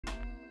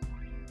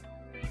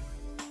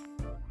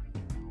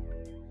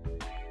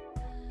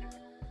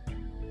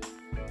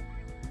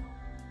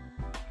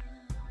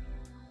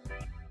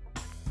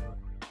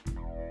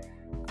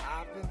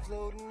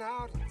floating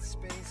out in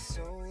space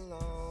so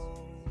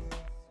long.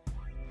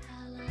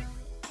 How long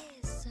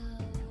is so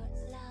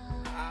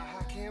long?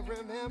 I can't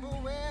remember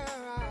where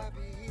I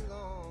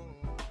belong.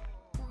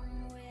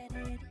 Where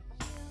did you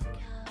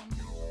come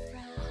from?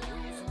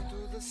 Cruising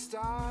through the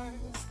stars,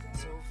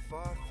 so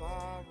far,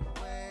 far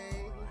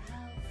away.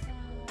 How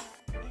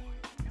far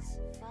is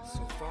far?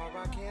 So far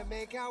I can't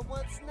make out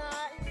what's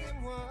night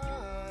and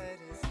what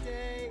is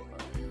day.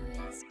 Who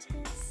is to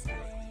say?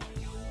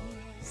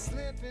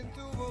 Slipping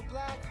through a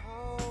black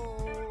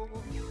hole.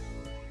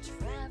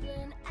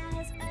 Traveling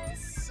as a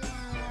soul.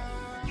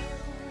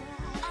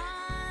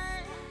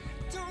 I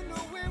don't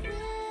know where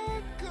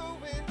we're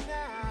going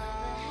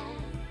now,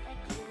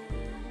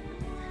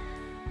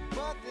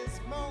 but this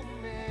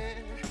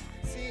moment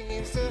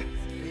seems to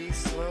be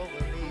slowing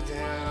me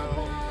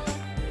down.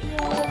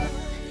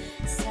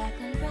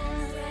 Circling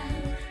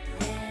round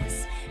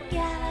this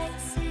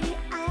galaxy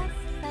I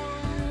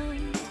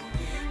found.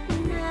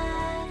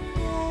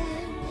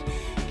 Nothing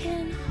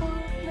can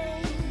hold me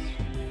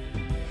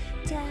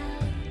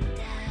down.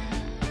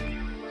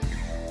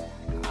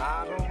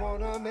 I don't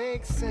wanna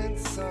make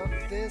sense of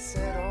this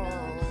at all.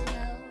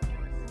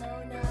 No,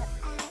 not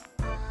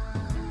at all.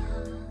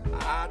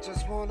 I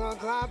just wanna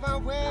glide my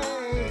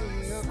way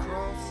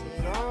across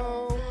it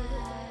all.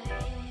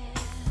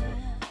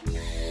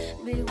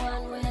 Be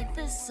one with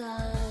the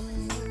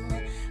sun,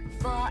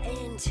 fall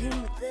into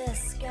the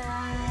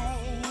sky.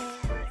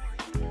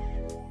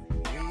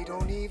 We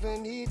don't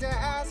even need to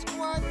ask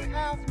what,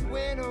 how,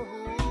 when, or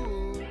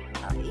who.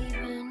 Or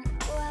even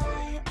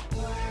why.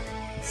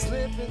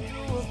 Slipping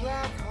through a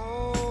black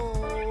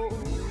hole.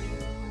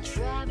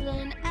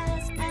 Traveling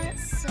as a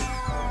soul.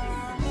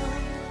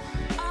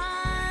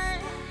 I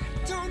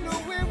don't know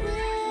where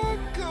we're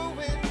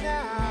going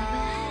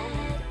now,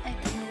 A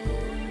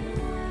clue.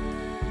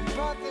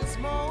 but this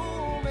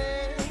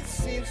moment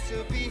seems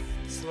to be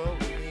slowing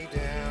me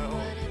down.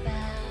 What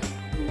about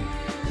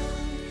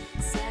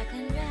now?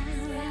 Circling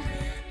round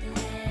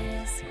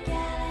this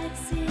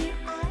galaxy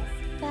I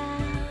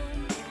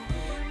found.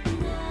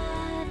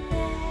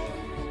 Nothing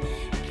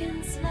can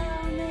slow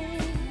me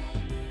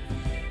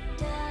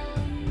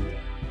down.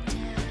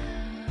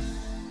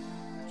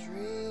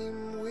 Dream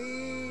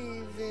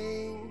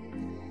weaving,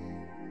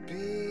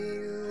 believing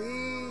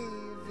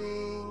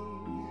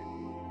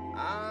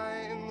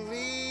I'm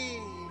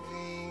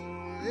leaving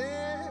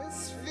this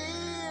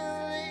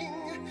feeling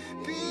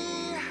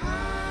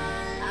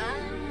behind.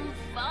 I'm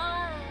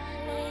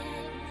falling,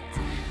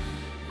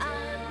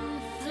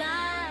 I'm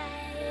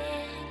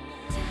flying,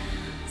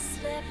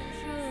 slipping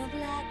through a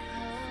black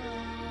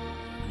hole,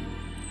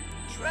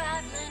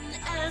 traveling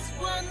as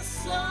one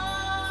soul.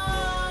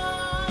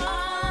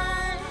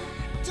 I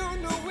don't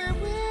know where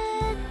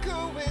we're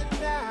going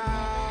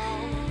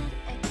now,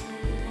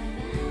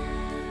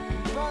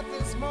 but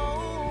this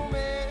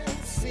moment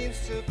seems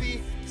to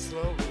be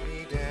slowing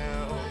me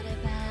down. What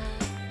about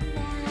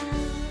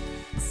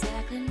now?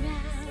 Circling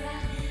round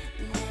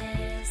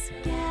this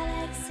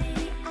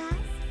galaxy I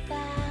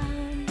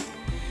found.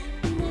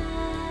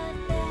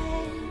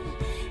 Nothing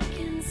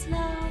can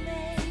slow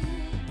me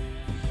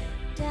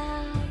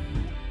down.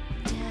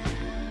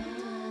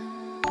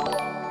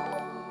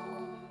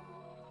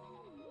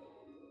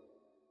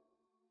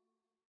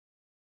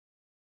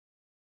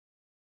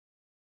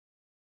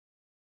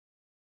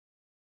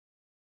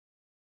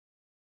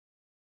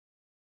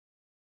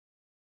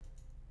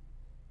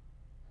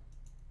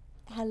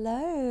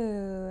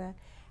 Hello.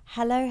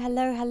 Hello,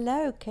 hello,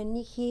 hello. Can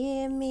you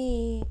hear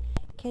me?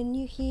 Can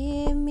you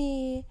hear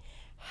me?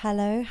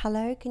 Hello,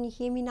 hello. Can you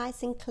hear me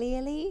nice and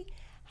clearly?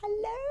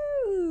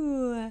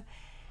 Hello.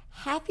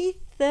 Happy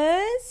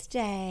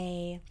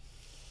Thursday.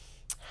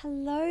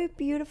 Hello,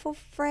 beautiful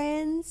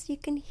friends. You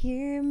can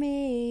hear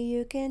me.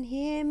 You can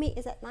hear me.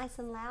 Is that nice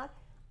and loud?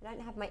 I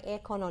don't have my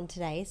aircon on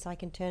today, so I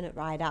can turn it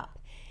right up.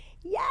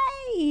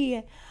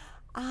 Yay!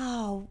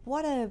 Oh,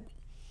 what a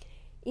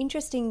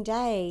interesting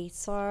day.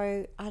 So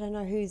I don't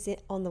know who's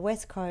on the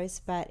West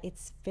Coast, but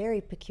it's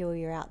very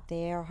peculiar out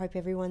there. I hope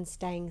everyone's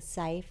staying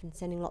safe and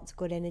sending lots of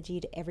good energy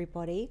to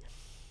everybody,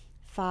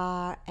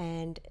 far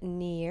and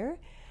near.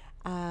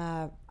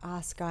 Our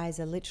skies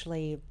are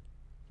literally,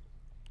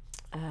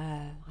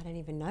 I don't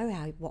even know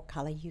what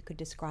color you could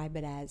describe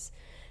it as.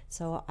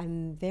 So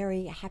I'm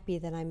very happy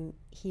that I'm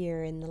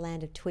here in the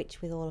land of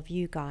Twitch with all of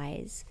you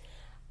guys.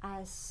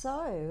 Lots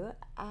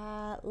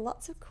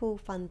of cool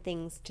fun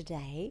things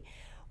today.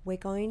 We're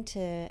going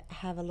to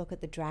have a look at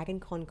the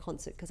DragonCon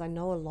concert because I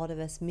know a lot of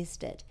us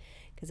missed it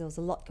because there was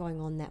a lot going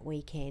on that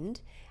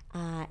weekend.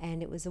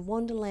 And it was a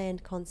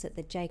Wanderland concert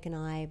that Jake and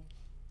I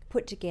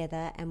put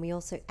together, and we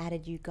also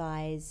added you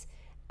guys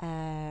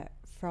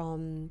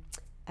from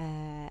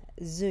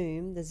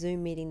Zoom, the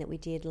Zoom meeting that we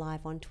did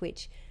live on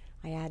Twitch.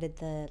 I added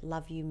the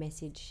love you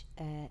message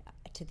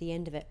to the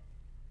end of it.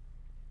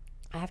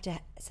 I have to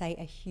say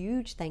a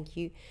huge thank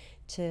you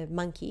to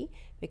Monkey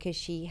because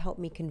she helped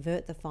me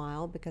convert the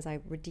file because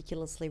I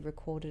ridiculously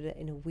recorded it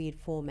in a weird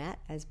format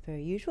as per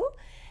usual.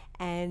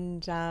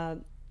 And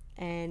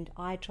and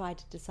I tried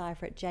to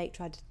decipher it. Jake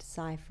tried to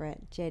decipher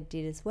it. Jed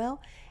did as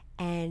well.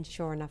 And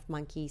sure enough,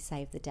 Monkey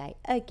saved the day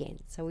again.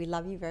 So we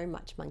love you very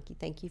much, Monkey.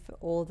 Thank you for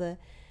all the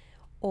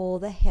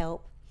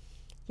help.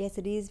 Yes,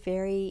 it is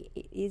very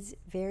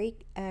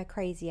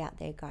crazy out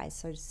there, guys.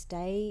 So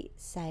stay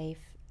safe,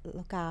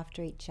 look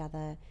after each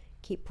other,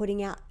 keep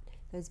putting out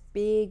those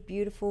big,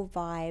 beautiful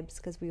vibes,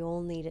 because we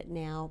all need it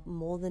now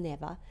more than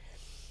ever.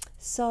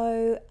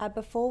 So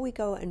before we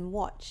go and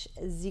watch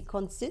the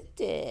concert,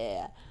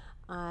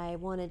 I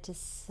wanted to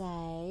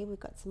say we've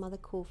got some other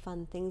cool,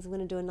 fun things. I'm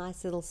going to do a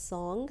nice little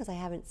song because I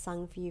haven't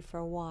sung for you for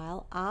a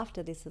while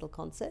after this little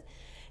concert.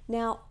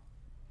 Now,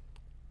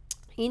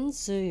 in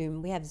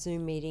Zoom, we have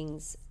Zoom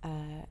meetings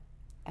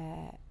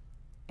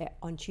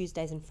on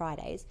Tuesdays and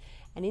Fridays.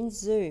 And in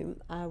Zoom,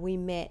 we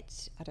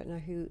met, I don't know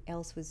who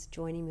else was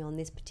joining me on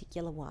this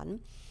particular one,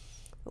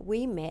 but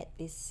we met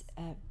this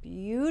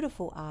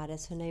beautiful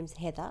artist. Her name's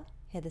Heather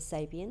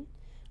Sabian.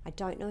 I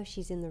don't know if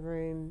she's in the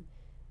room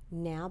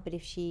now, but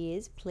if she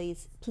is,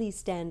 please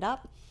stand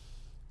up.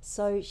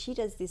 So she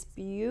does this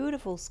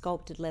beautiful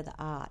sculpted leather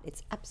art.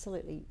 It's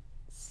absolutely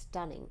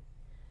stunning.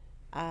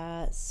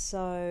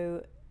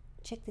 So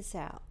check this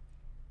out.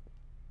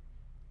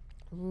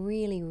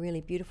 Really,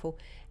 really beautiful.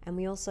 And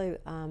we also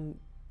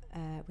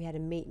we had a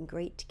meet and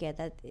greet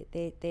together.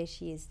 There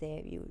she is there.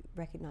 You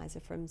recognize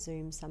her from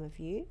Zoom, some of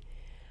you.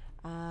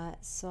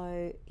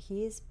 So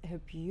here's her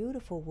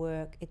beautiful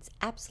work. It's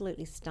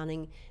absolutely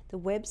stunning. The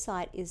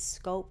website is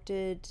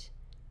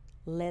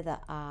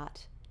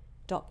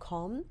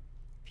sculptedleatherart.com.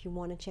 If you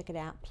want to check it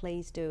out,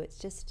 please do. It's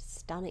just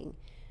stunning.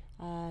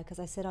 Because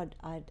I said I'd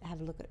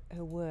have a look at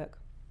her work.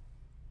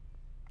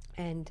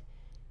 And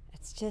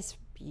it's just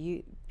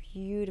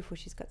beautiful.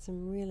 She's got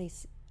some really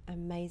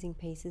amazing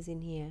pieces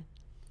in here.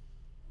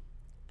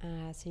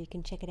 So you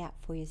can check it out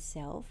for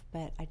yourself.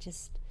 But I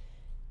just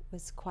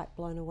was quite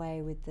blown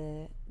away with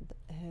her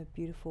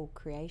beautiful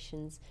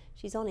creations.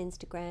 She's on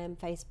Instagram,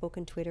 Facebook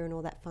and Twitter and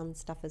all that fun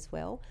stuff as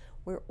well.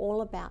 We're all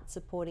about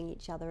supporting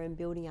each other and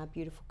building our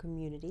beautiful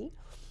community.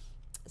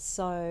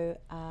 So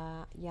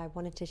I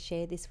wanted to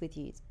share this with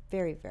you. It's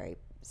very, very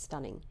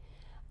stunning.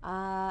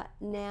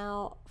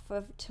 Now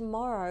for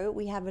tomorrow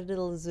we have a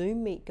little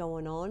Zoom meet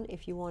going on.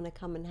 If you want to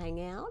come and hang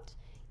out,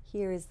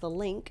 here is the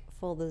link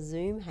for the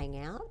Zoom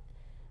hangout.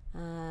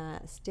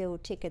 Still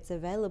tickets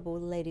available,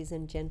 ladies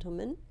and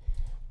gentlemen.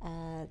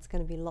 It's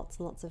going to be lots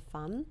and lots of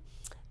fun.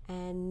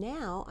 And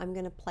now I'm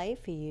going to play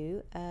for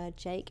you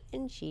Jake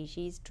and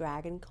Gigi's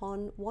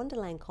DragonCon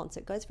Wanderland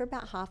concert. It goes for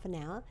about half an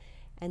hour,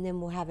 and then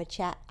we'll have a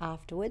chat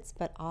afterwards.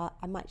 But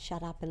I might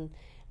shut up and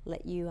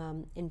let you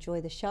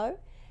enjoy the show,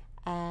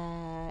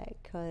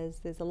 because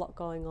there's a lot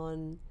going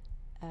on.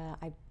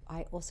 I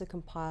also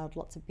compiled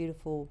lots of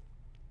beautiful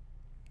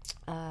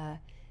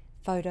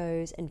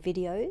photos and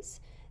videos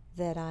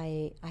that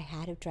I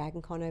had of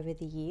DragonCon over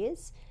the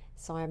years.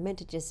 So I meant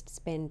to just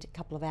spend a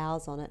couple of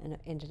hours on it, and it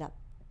ended up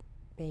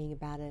being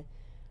about a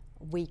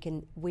week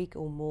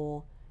or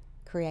more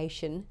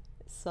creation.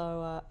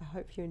 So I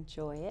hope you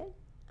enjoy it.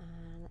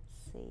 Let's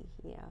see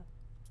here.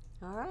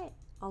 All right,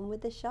 on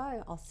with the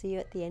show. I'll see you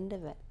at the end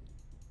of it.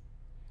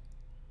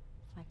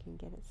 If I can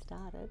get it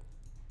started.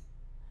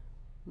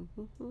 Okay,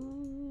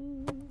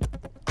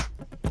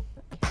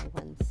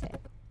 one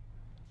sec.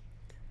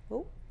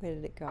 Oh, where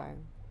did it go?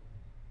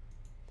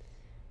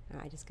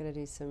 I just got to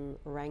do some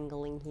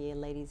wrangling here,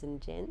 ladies and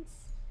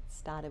gents.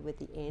 Started with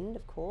the end,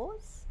 of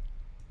course.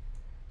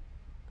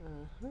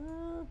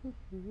 No,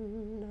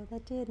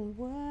 that didn't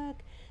work.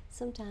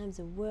 Sometimes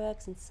it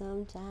works and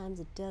sometimes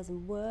it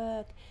doesn't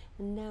work.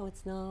 And now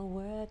it's not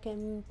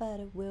working, but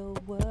it will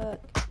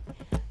work.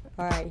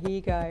 All right, here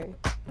you go.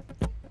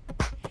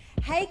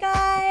 Hey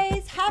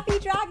guys, happy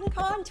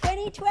DragonCon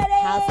 2020.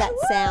 How's that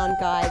sound,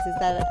 guys? Is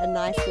that a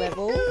nice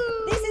level?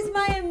 This is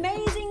my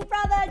amazing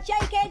brother,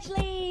 Jake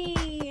Edgley.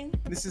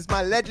 This is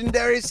my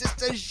legendary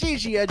sister,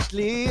 Gigi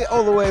Edgley,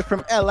 all the way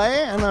from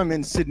LA, and I'm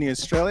in Sydney,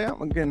 Australia.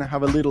 We're going to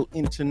have a little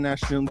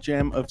international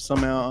jam of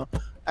some of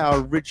our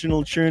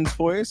original tunes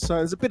for you. So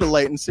there's a bit of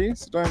latency,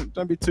 so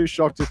don't be too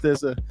shocked if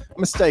there's a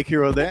mistake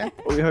here or there.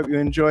 But we hope you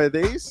enjoy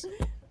these,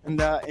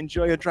 and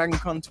enjoy your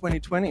DragonCon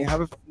 2020.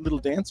 Have a little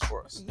dance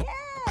for us. Yeah,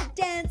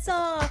 dance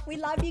off. We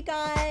love you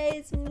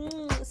guys.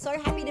 So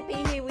happy to be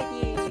here with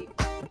you.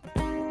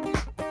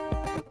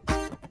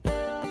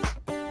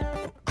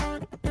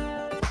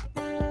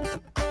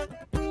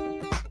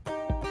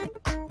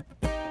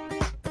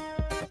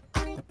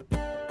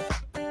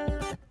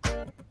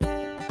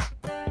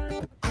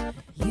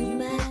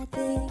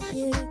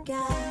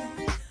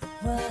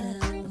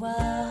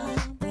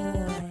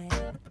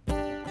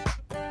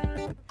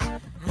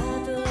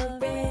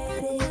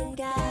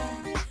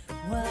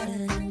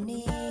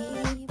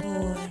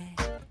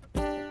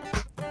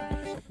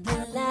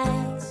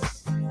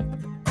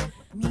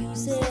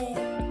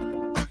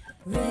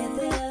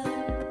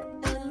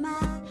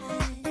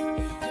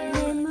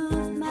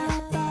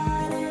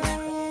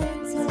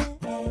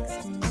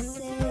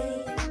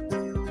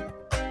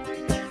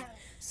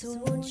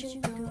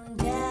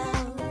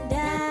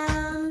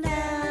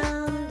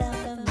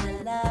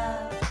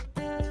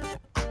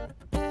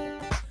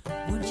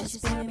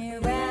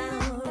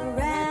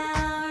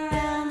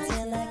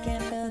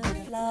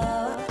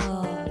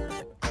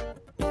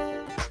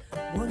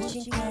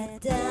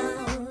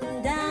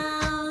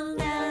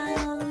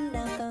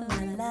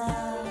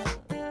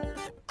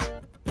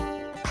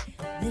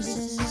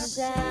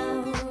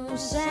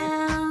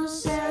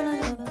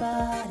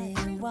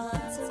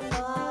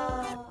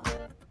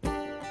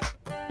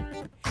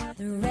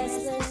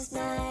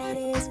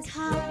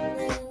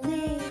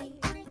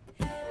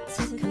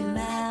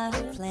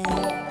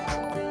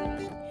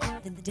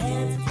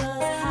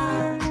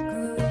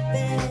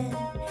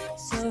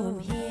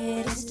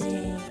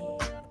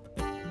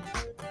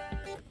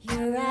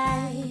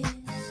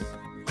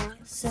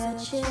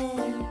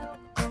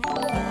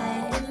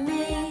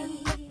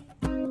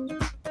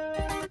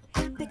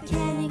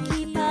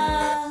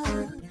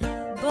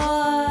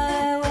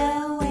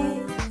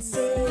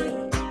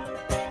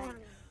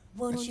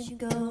 Won't you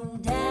go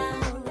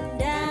down,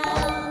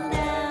 down,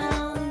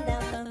 down,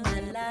 down for my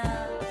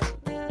love?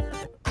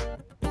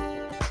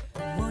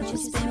 Won't you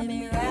spin me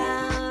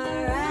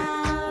round,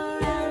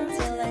 round, round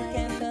till I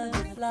can't feel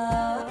the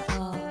floor?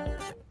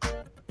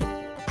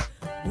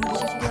 Won't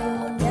you go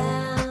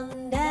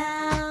down,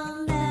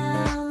 down,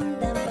 down,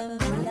 down for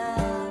my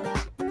love?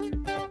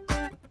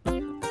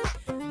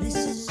 This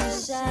is the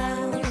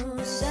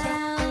sound,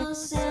 sound,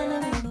 sound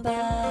of my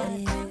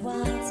body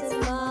wanting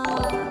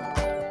more.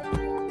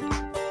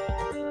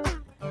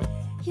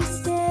 You're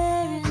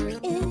staring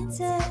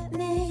into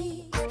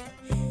me,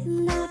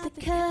 and I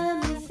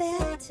become a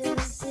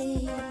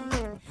fantasy.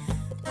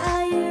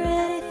 Are you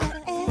ready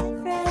for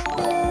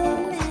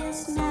everything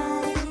this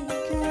night,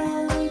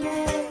 girl?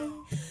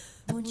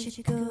 Won't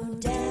you go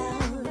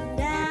down,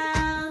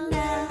 down,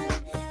 down,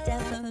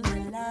 down for my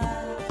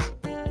love?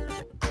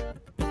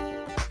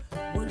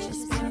 Won't you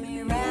spin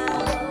me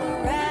round,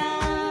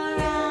 round,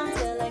 round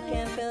till I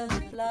can't feel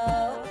the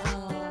floor?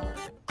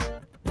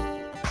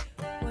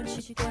 Won't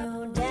you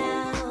go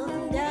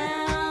down,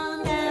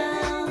 down,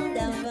 down,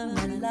 down for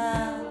my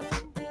love?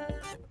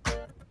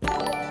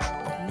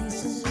 This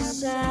is the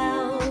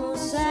sound,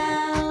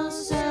 sound,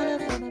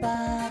 sound of my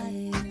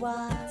body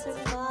wanting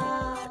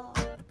more.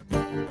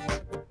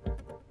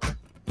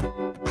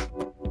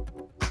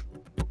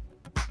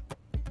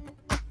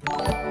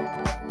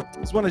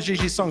 It's one of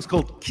Gigi's songs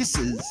called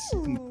Kisses.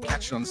 You can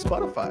catch it on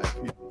Spotify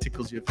if it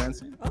tickles your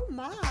fancy. Oh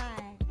my.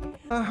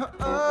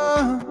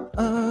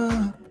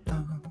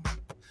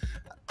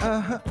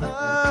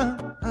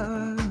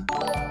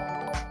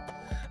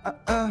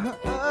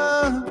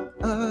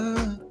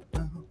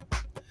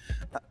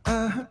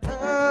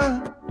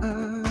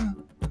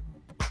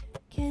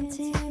 Can't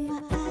take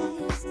my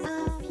eyes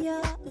off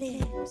your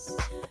lips.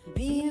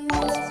 Being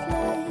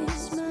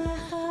misplaced, my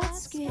heart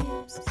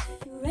skips.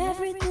 You're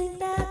everything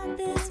that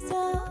this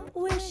girl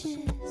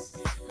wishes.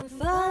 I'm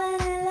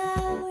falling in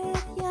love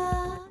with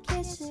your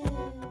kisses.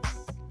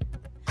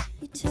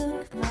 You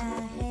took my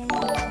hand, I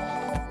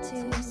had to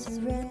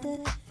surrender.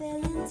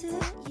 Fell into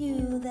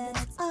you,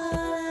 that's all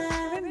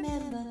I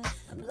remember.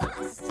 I'm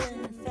lost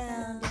and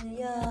found in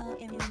your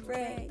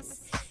embrace.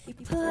 You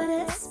put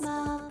a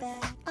smile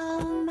back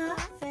on my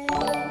face.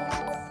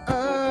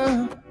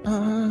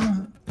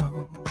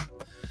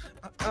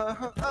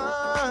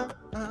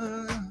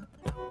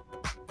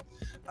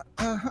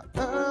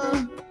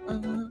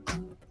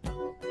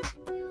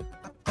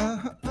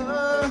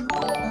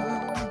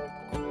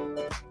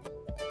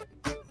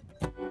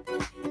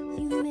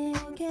 You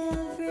make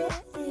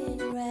everything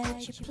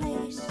right. You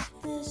place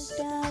the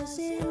stars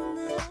in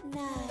the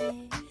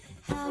night.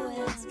 How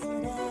else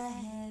could I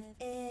have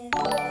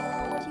ever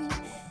found you?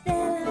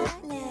 Then I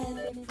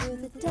left me through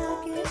the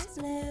darkest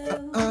blue.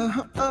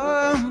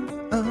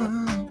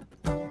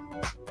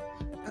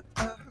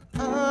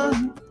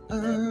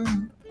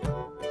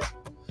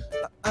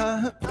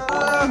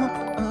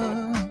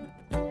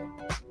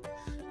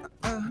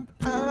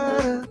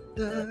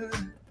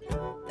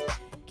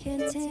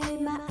 Can't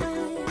take my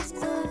eyes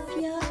off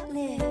your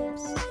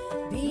lips.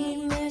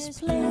 Being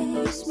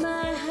misplaced,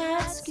 my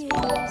heart skips.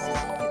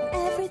 You're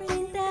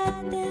everything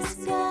that this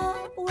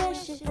girl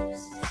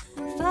wishes.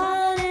 I'm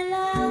falling in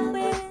love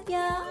with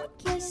your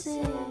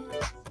kisses.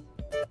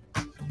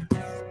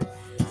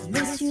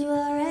 Miss you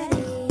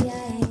already, I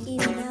ain't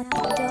even at the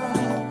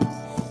door.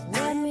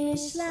 Let me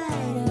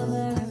slide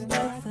over and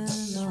beg for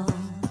more.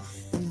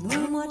 The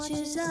moon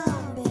watches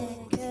on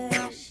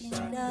because she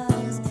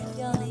knows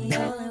you're the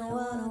only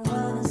one I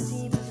wanna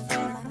see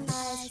before my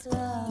eyes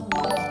close.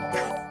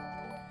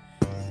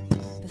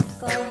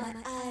 Before my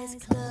eyes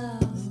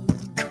close.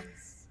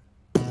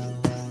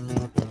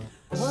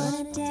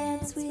 Wanna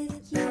dance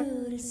with you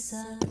to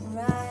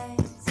sunrise.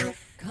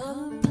 Come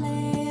and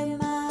play in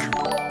my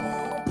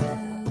big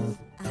blue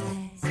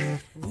eyes.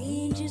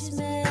 We just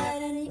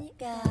met and you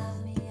got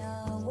me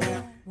all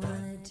wet.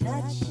 Wanna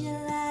touch you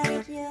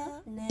like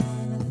you'll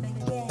never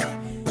forget.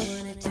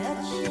 Wanna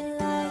touch you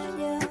like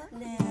you'll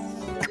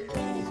never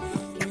forget.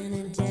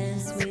 Gonna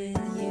dance with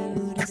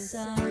you to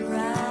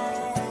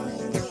sunrise.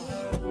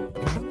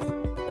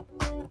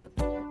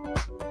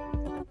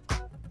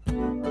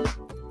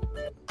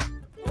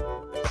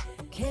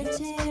 Can't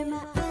take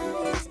my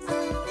eyes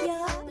off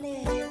your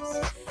lips.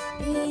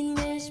 Being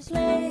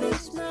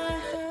misplaced, my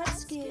heart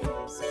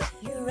skips.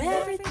 You're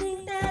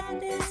everything that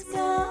this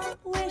girl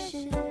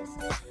wishes.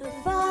 I'm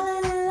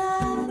falling in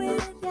love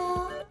with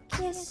your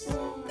kisses.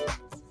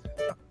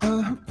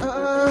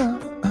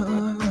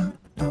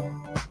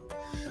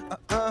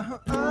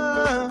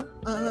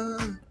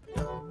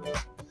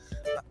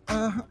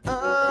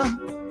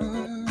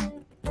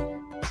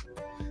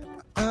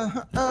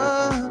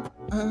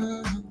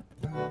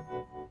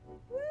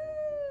 Woo,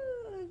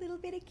 a little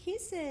bit of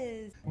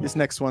kisses. This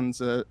next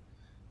one's a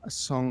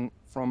song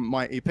from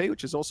my EP,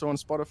 which is also on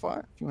Spotify.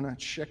 If you want to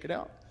check it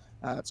out,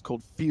 it's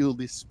called Feel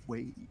This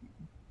Way.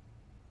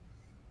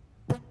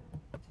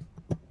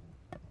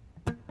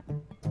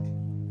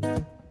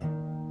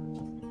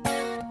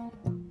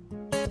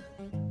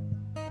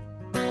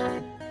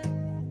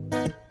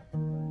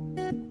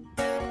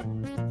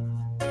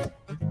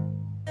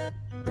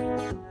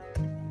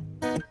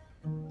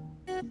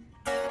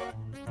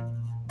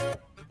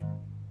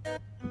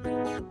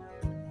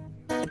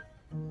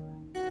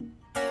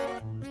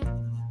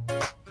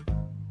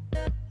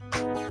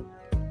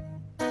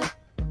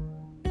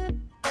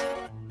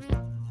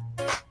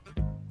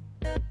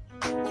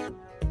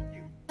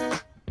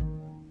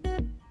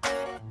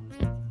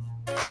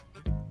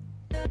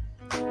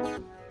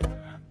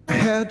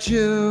 had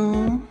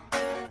you.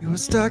 You were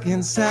stuck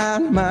inside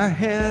my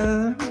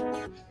head.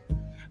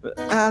 But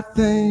I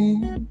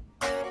think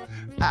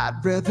I'd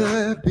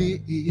rather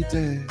be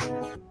dead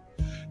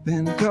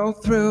than go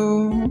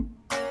through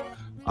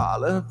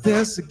all of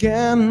this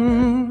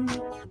again.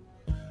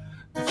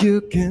 You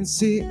can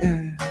see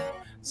it,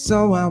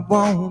 so I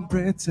won't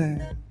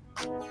pretend.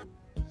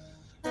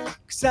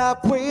 'Cause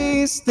I've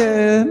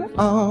wasted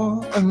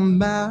all of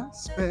my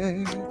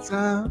spare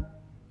time.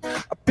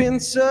 I've been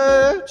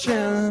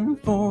searching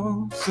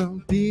for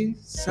some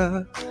peace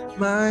of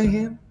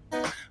mind,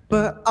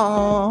 but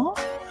all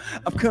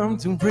I've come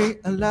to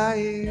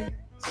realize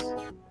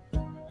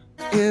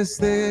is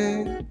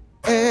that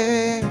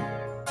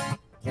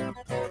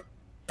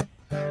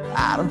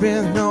I don't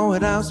really know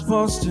what I'm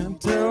supposed to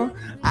do.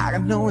 I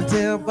got no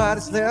idea what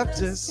is left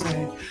to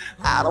say.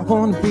 I don't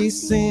want to be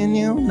seeing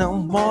you no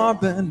more,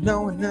 but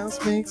no one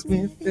else makes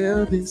me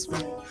feel this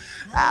way.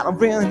 I don't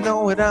really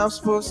know what I'm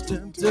supposed to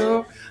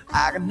do.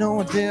 I got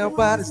no idea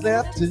what is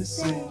left to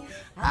say.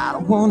 I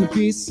don't want to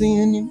be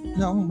seeing you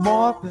no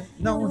more, but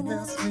no one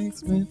else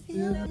makes me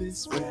feel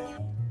this way.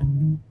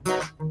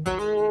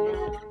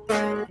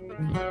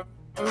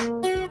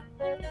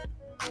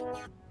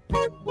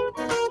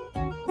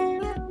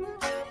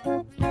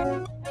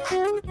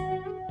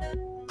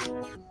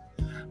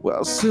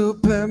 Well,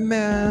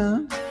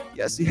 Superman,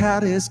 yes, he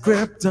had his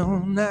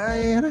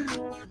kryptonite.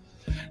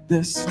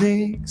 The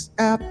snake's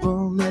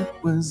apple, it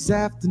was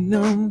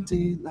afternoon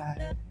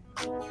delight.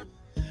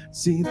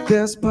 See,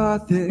 this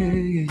path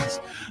is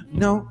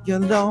no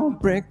yellow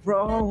brick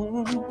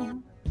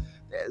road.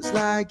 There's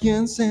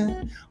lions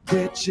and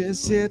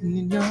witches hidden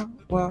in your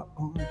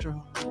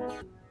wardrobe.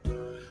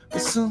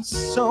 It's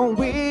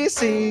so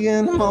easy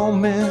in a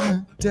moment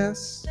of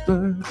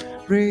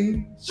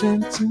desperation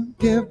to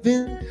give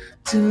in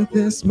to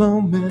this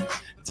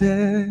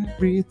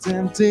momentary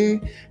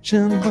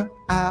temptation. But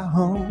I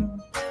hope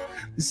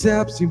this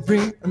helps you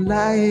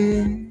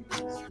realize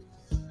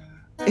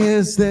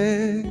is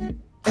that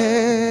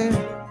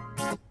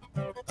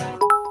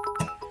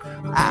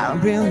I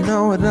don't really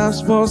know what I'm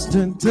supposed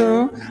to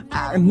do.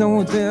 I don't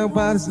know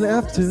what is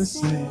left to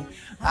say.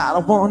 I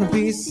don't want to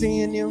be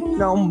seeing you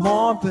no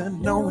more, but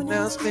no one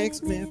else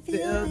makes me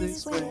feel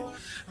this way.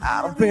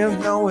 I don't really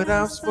know what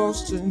I'm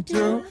supposed to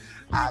do.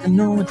 I don't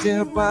know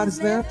what is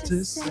left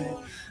to say.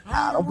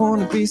 I don't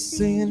want to be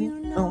seeing you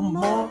no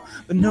more,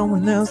 but no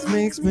one else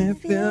makes me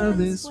feel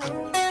this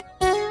way.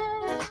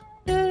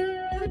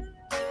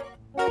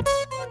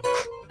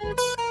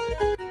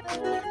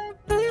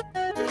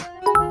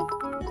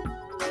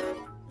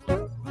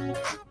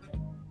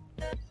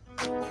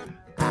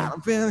 I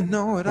don't really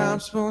know what I'm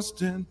supposed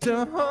to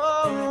do.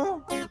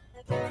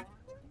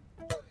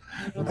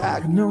 I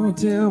got no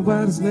idea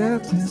what is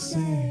left to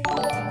say.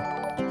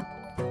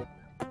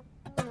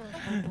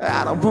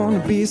 I don't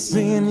want to be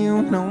seeing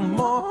you no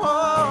more.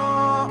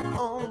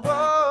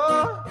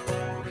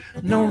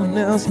 No one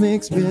else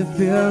makes me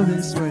feel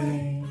this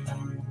way.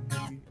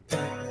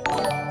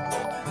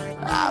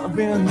 I don't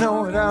really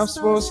know what I'm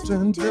supposed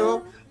to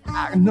do.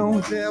 I got no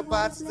idea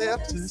what's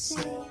left to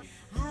say.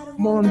 I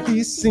wanna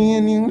be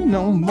seeing you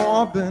no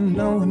more, but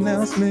no one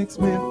else makes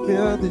me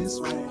feel this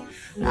way.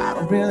 I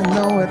don't really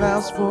know what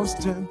I'm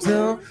supposed to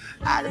do.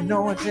 I got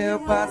no idea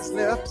what's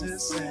left to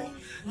say.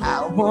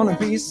 I don't wanna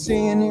be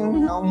seeing you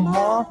no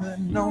more, but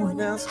no one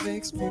else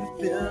makes me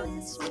feel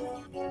this way.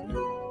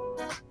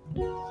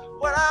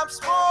 What I'm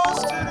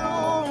supposed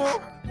to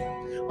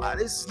do, what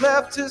is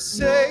left to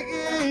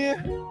say.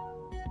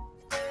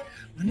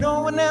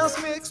 No one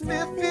else makes me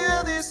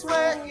feel this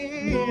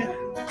way.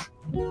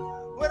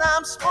 What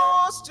I'm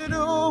supposed to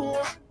do,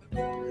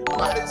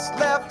 what is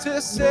left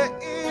to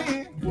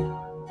say.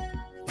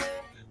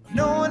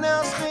 No one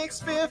else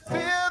makes me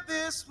feel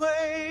this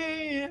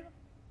way.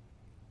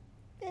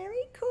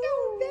 Very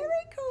cool,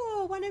 very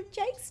cool. One of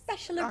Jake's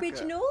special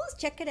originals.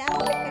 Check it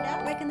out, check it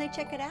out. Where can they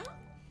check it out?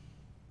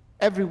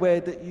 Everywhere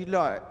that you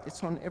like.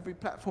 It's on every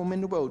platform in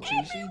the world, Gigi.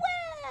 Everywhere.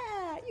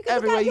 You can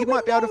Everywhere. look out You your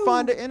might be able to window.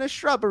 find it in a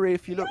shrubbery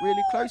if you look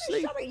really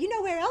closely. Sorry, you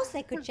know where else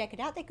they could check it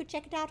out? They could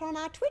check it out on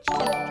our Twitch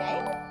channel, Jake.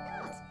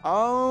 Yes.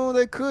 Oh,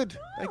 they could.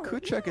 They Oh,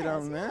 could check it yes,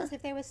 out on there. yes,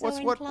 if they were so What's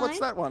inclined.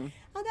 that one?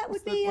 Oh, that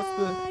would What's be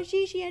the-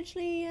 Gigi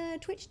Edgley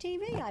Twitch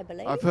TV, I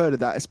believe. I've heard of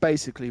that. It's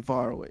basically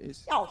viral. It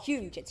is. Oh,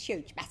 huge. It's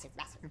huge. Massive,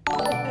 massive.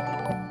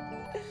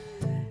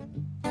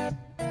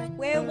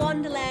 We're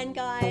Wanderland,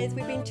 guys.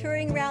 We've been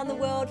touring around the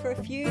world for a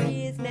few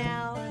years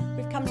now.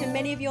 We've come to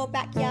many of your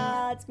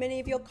backyards, many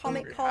of your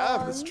Comic Cons.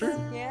 have, that's true.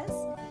 Yes.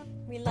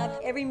 We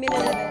loved every minute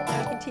of it.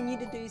 We continue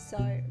to do so.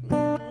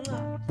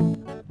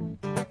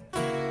 Mwah.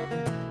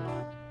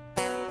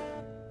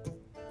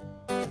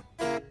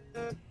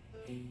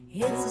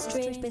 It's a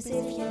strange place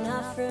if you're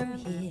not from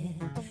here.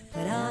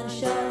 Put on a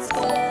short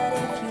skirt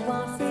if you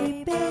want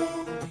free beer.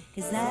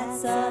 Cause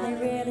that's all they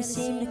really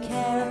seem to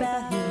care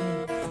about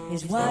here,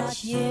 is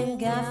what you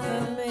got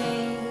from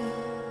me.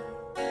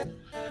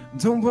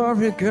 Don't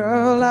worry,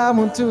 girl, I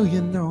won't do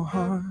you no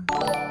harm.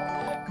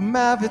 from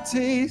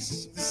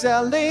Avities, this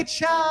LA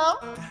child.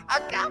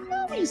 I got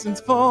my reasons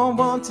for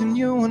wanting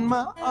you in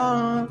my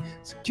arms,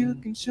 so you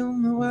can show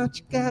me what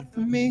you got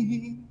for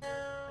me.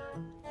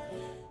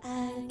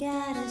 I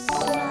got a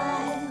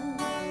smile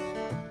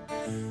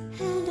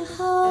and a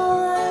whole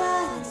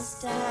lot of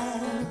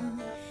style.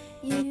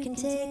 You can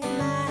take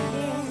my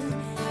hand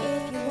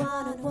if you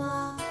wanna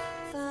walk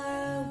for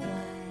a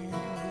while.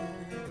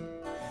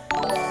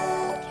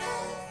 I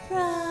can't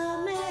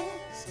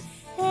promise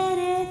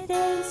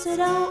anything, so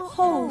don't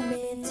hold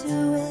me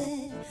to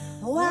it.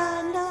 Oh,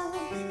 I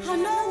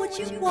know what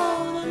you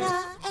want, and I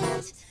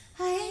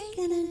ain't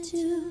gonna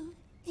do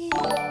it.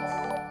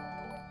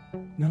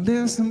 Now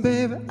listen,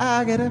 baby,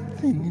 I got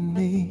everything you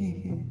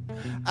need.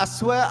 I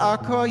swear I'll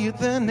call you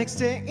the next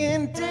day.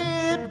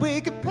 Indeed,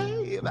 we could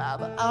pay by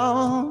the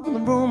hour in the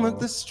room at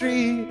the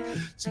street,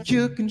 so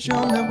you can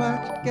show me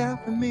what you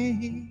got for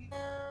me.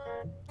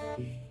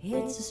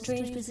 It's a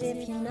strange place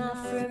if you're not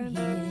from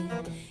here.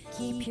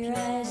 Keep your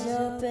eyes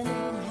open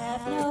and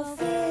have no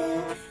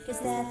fear, 'cause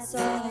that's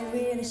all I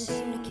really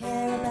seem to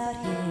care about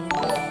here,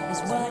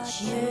 is what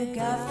you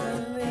got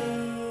from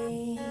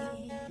me.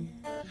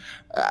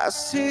 I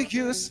see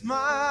you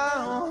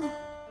smile,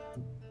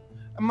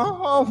 and my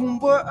whole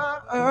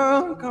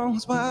world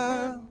goes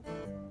wild.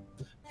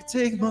 You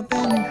take more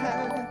than you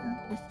have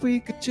if we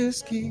could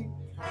just keep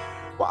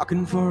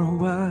walking for a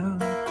while.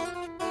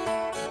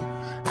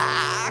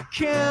 I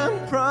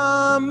can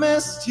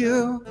promise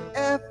you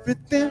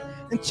everything,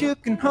 and you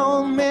can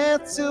hold me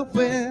to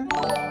it.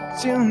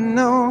 But you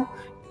know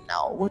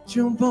what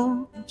you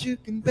want, and you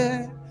can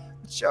bet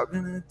that you're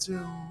gonna do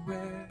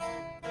it.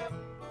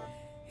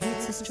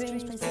 It's a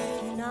strange place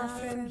if you're not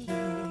from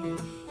here.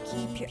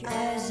 Keep your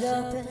eyes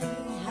open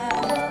and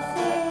have no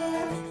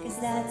fear, 'cause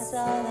that's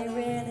all I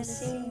really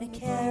seem to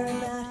care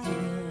about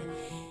here,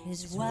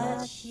 is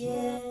what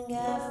you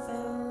got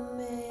from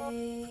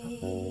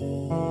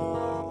me.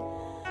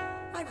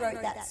 I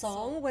wrote that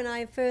song when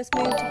I first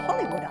moved to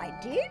Hollywood. I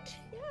did.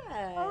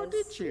 Yes. Oh,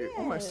 did you? Yes.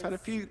 Almost had a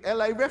few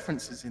LA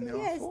references in there. I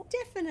Yes, thought.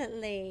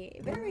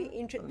 definitely. Very I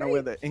interesting. don't know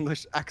where the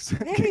English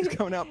accent very- keeps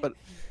coming out, but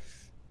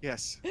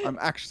yes, I'm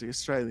actually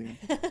Australian.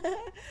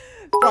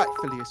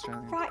 Frightfully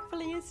Australian.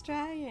 Frightfully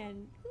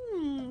Australian.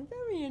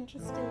 Very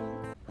interesting.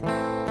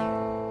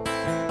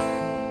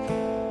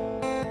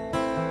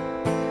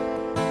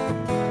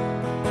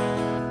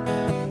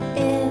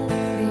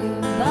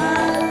 Everybody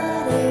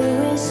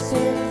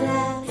whispered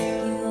that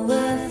you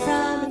were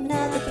from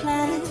another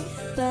planet,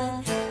 but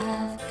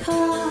of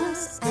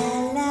course I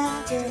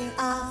laughed it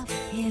off.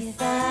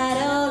 If I'd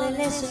only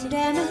listened,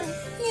 damn it,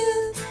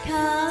 you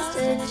caused a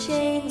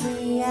chain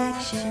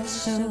reaction.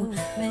 So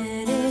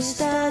many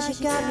stars you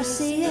got me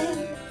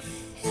seeing.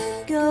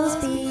 It goes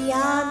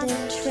beyond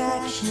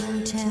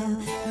attraction. Tell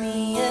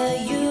me, are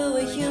you a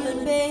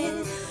human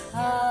being?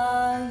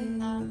 Are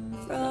you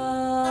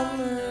from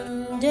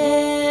a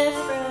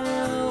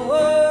different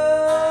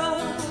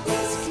world?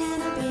 This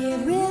can't be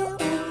real,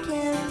 it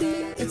can't be.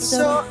 It's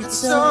so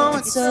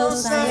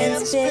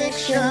science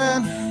fiction.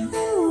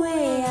 The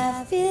way I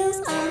feel's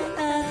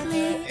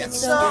unearthly. It's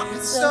so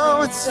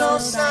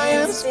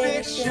science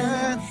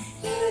fiction.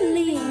 You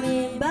lead me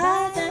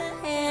by the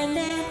hand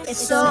and it's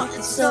so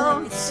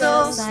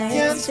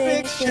science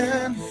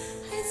fiction.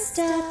 I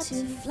start to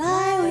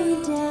fly, we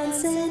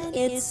dance and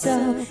it's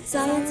so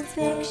science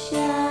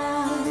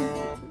fiction.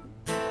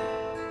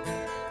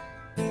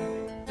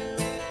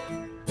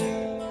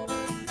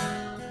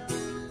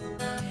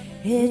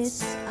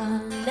 It's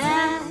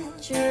unnatural,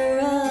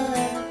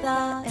 the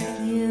thought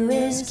of you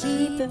is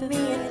keeping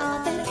me in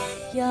orbit.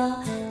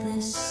 You're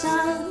the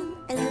sun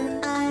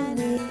and I'm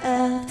the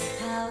earth.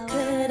 How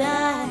could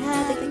I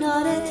have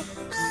ignored it?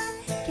 I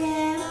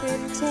can't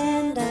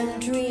pretend I'm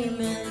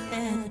dreaming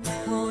and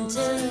won't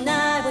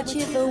deny what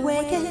you've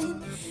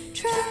awakened.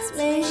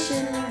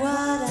 Translation,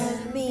 what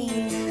I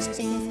mean is, if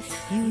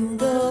you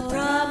will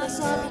promise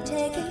I'll be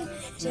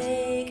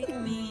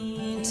taking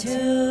me to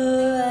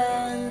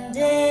a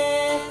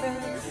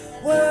different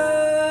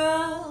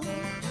world.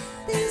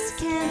 This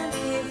can't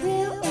be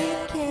real,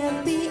 it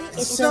can't be.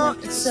 It's so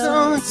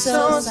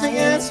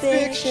science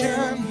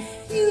fiction.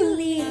 You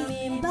lead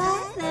me by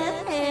the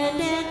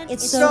hand and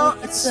it's so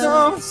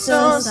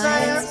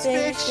science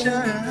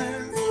fiction.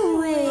 The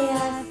way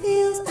I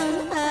feel's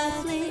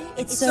unearthly.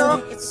 It's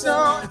so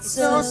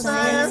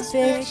science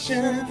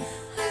fiction.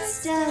 I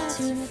start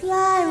to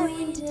fly,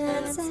 we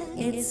dance and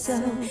it's so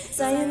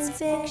science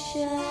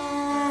fiction.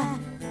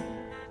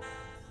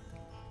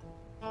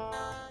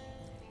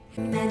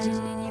 Imagine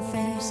in your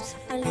face,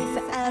 I live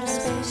for outer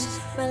space.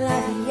 My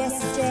life of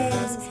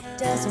yesterdays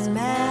doesn't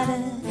matter.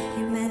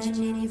 Imagine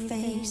in your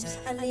face,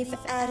 I live for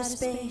outer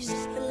space.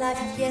 My life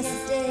of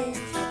yesterdays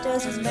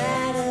doesn't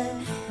matter.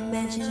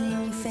 Imagine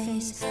in your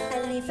face,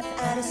 I live for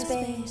outer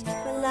space.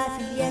 My life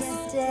of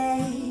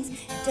yesterdays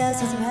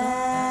doesn't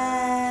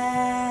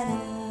matter.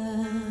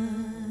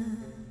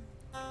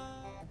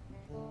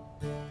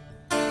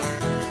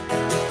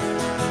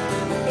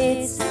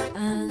 It's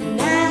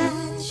unnatural.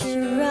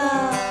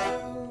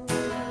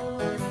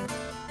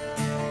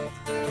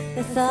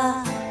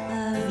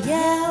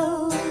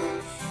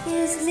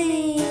 is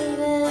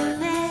leaving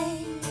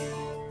me.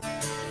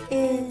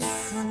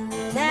 It's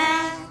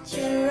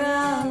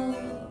natural.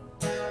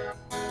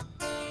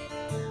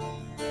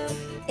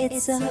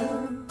 It's so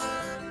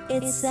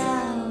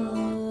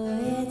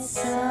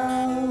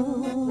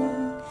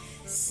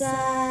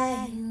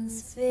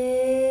science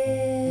fiction.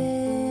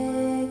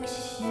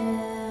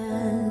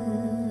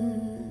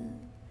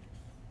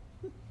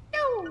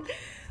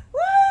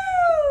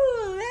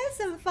 Woo! There's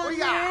some fun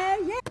yeah.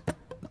 there.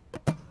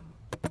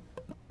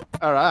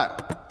 All right.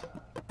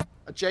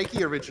 A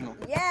Jakey original.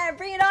 Yeah,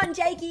 bring it on,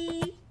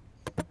 Jakey.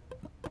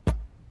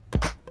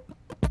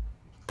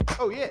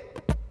 Oh, yeah.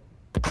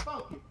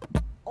 Funky.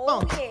 Oh,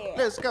 Funky. yeah.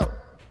 Let's go.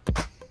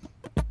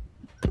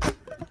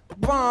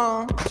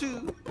 1,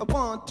 2,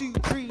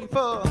 3,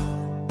 4.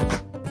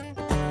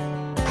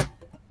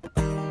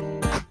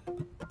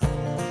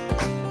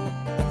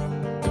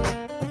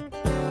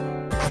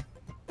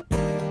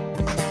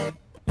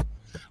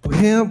 Well,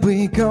 here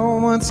we go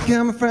once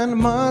again, my friend. The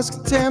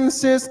musketeer,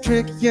 this is the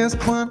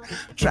trickiest one.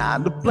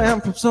 Tried to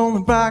blend from soul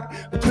and rock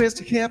with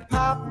twisted hip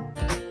hop.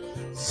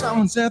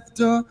 Someone's at the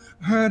door,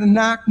 heard a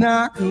knock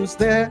knock. Who's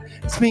there?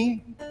 It's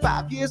me.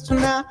 5 years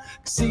from now,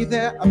 can see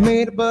that I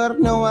made it, but I've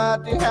no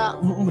idea how.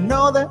 I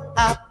know that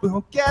I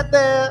will get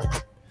there,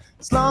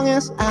 as long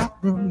as I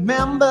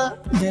remember.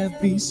 Never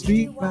be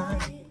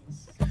streetwise,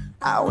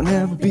 I will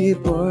never be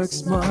book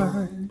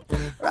smart.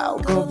 I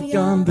will go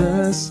beyond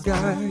the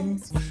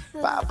skies.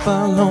 If I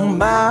follow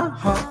my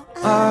heart,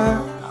 I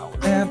will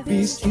never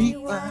be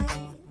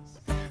streetwise.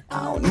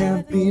 I will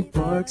never be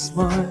book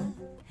smart.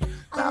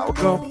 I will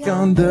go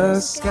beyond the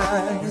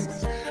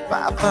skies. If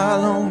I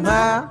follow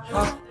my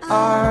heart,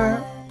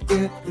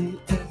 yeah.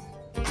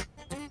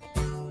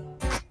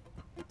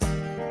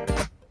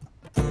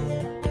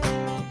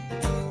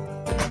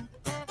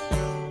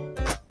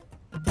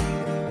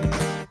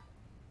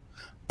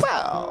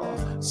 Wow.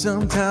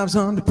 Sometimes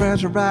under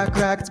pressure I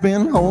crack. It's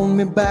been holding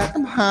me back.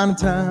 I'm behind in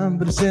time,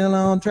 but I'm still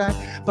on track.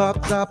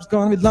 Pop top's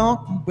gonna be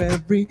long and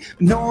weary.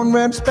 No one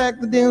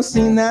retrospect the deal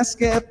scene that's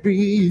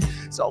scary.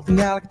 So all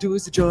I can do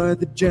is enjoy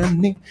the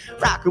journey.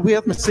 Rock it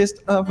with my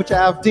sister, of which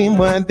I've deemed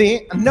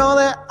worthy. I know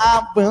that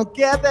I will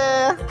get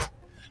there,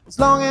 as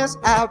long as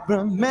I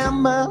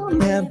remember. I'll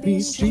never be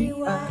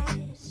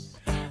streetwise,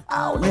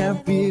 I'll never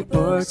be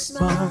book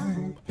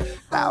smart.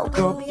 I'll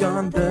go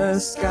beyond the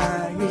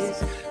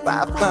skies. If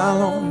I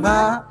follow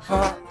my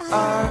heart,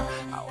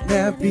 I'll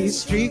never be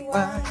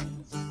streetwise,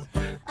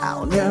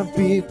 I'll never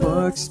be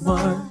book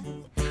smart.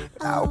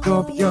 I'll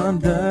go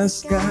beyond the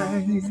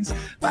skies.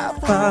 If I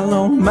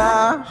follow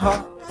my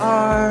heart,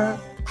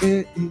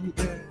 yeah.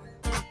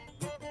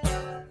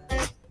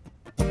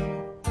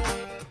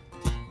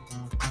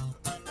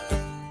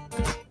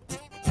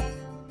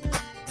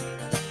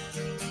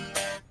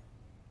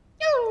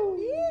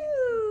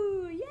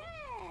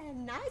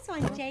 Nice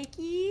one,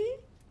 Jakey.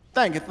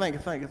 Thank you. Thank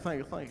you.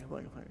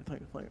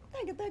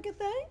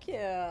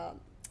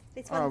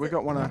 This All right, one's we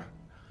got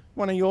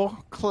one of your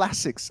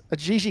classics, a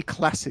Gigi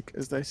classic,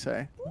 as they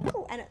say.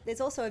 Ooh, and there's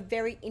also a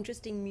very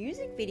interesting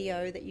music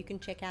video that you can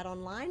check out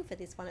online for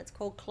this one. It's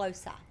called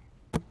Closer.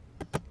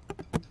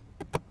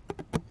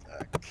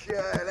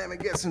 Okay, let me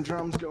get some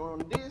drums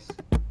going on this.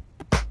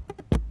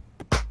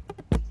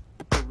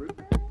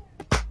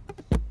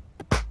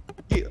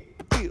 Yeah.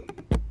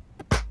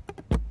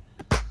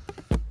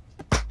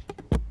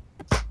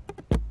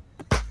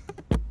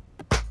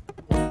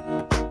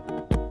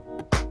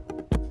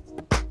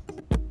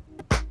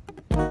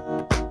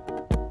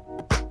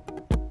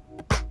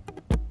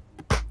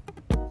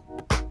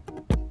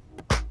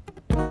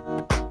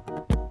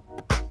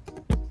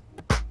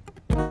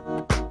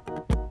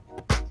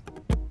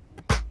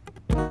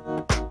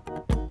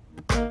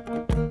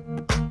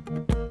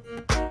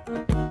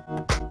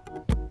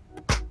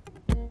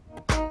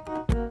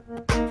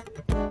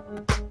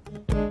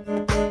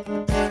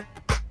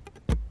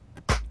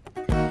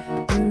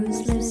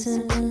 Bruised lips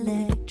and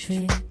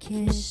electric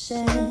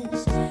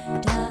kisses,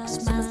 dark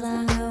smiles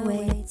lie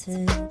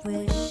awaiting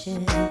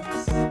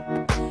wishes.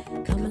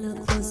 Come a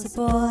little closer,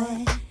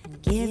 boy,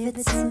 and give it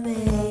to me.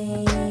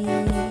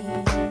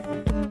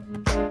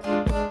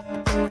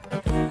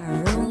 I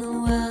roam the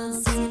world,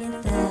 seen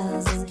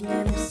 1,000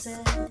 glimpses.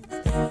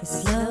 With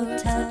slow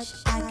touch,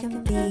 I can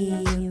be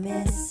your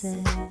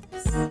missus.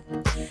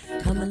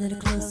 Come a little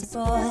closer,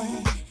 boy,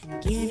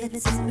 and give it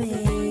to me.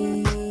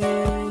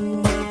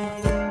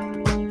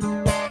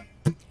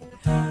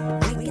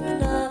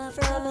 Waking up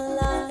from a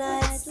long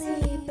night's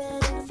sleep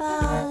and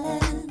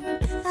falling,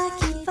 I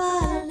keep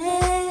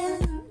falling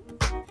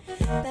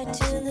back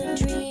to the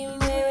dream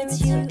where it's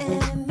you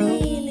and me.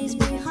 Leaves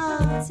me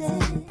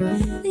haunted,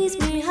 leaves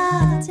me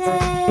haunted.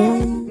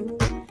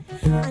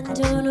 I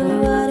don't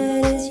know what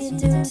it is you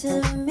do to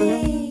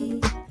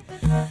me.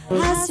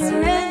 I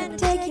surrender,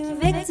 taking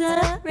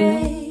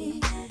victory.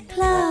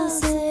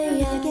 Closer,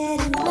 you're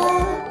getting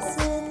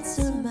closer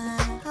to my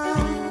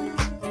heart.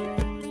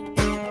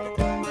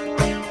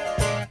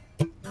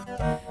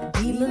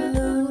 Even the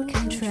moon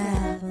can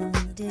travel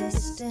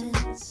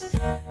distance.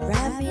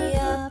 Wrap me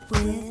up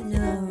with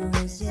no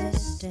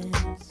resistance.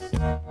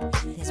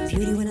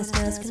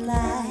 stars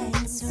collide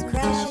and soon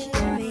crash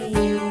into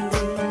me.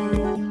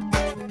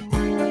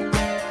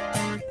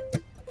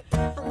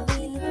 I'm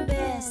being the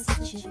best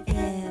that you've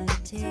ever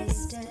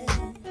tasted.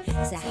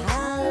 So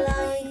how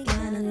long you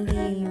gonna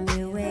leave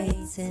me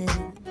waiting?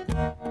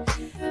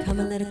 Come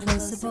a little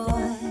closer,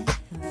 boy,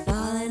 and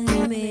fall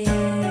into me.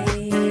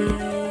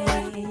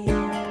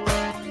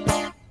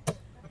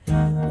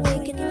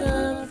 Waking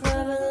up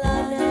from a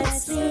long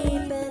night's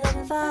sleep and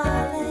I'm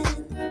falling,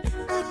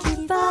 I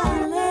keep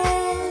falling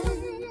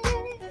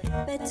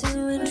back to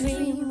a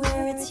dream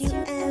where it's you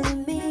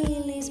and me.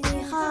 Leaves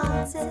me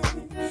haunted,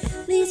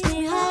 leaves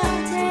me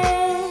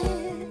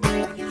haunted.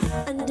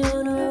 I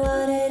don't know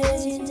what it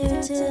is you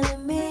do to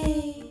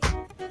me.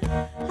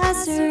 I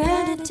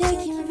surrender,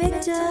 taking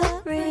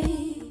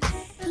victory.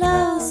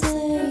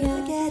 Closer,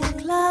 you're getting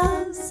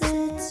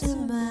closer to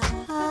my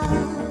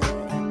heart.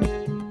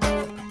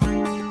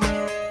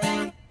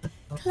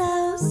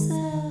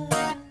 Closer,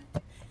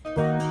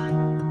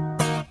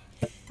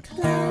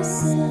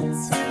 closer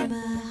to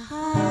my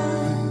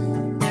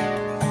heart.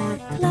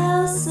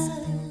 Closer,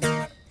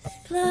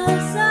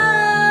 closer,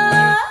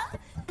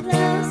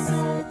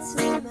 closer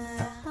to my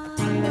heart.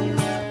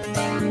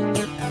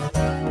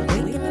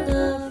 Waking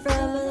up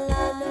from a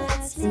long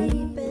night's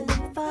sleep and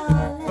I'm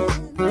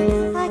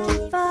falling, I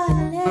keep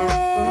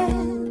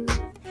falling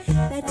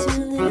back to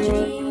the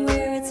dream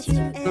where it's you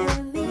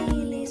and me.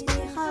 Leaves me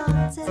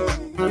haunted,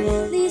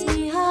 leaves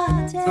me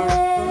haunted.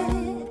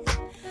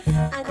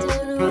 I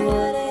don't know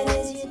what it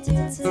is you do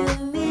to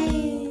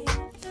me.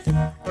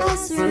 I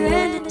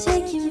surrender,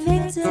 taking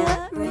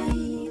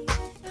victory.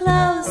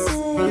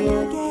 Closer,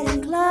 you're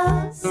getting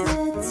closer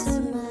to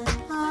my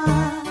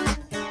heart.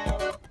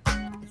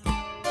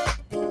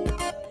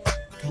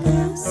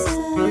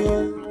 Closer,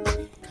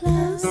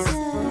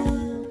 closer,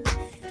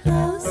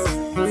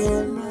 closer to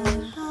my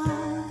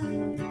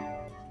heart.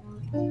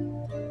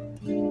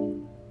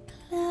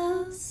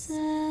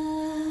 Closer.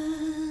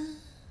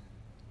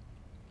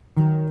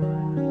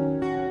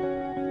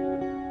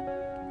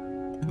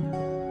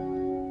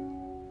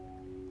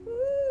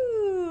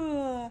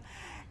 Ooh.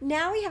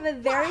 Now we have a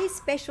very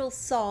special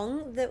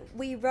song that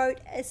we wrote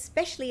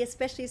especially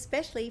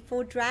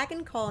for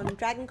DragonCon.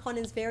 DragonCon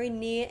is very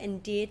near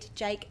and dear to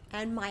Jake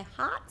and my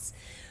hearts.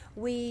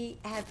 We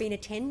have been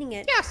attending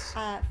it. Yes.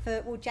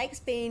 Jake's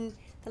been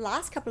the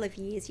last couple of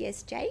years.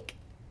 Yes, Jake?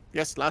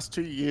 Yes, last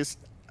 2 years,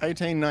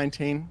 18,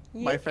 19,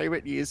 my Yeah.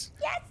 favorite years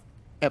Yes.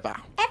 ever.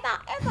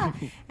 Ever.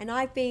 And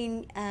I've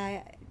been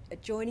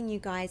joining you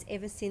guys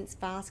ever since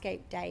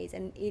Farscape days,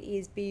 and it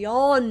is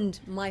beyond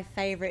my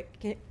favorite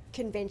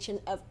convention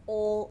of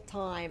all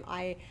time.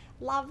 I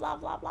love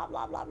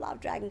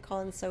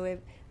DragonCon, so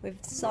we're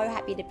so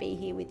happy to be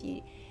here with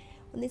you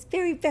on this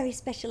very, very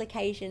special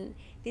occasion.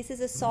 This is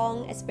a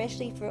song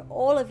especially for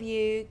all of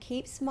you.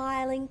 Keep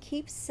smiling,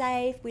 keep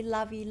safe. We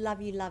love you,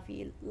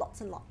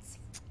 lots and lots.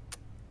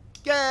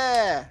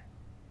 Yeah.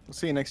 We'll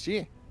see you next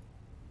year.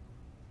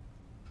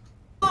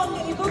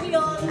 Get your boogie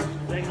on.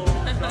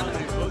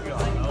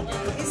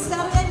 It's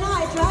Saturday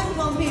night,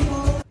 DragonCon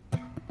people.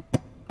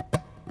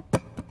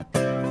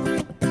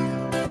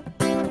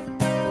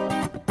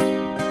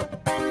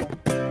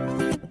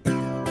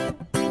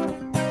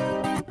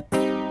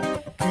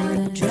 Got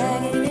a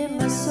dragon in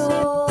my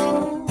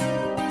soul.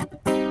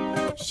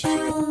 She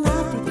will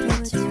not be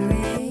put to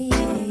rest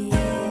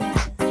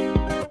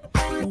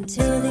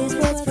until these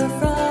words flow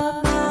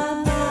from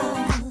my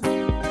mouth.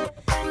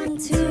 And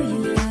to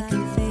you I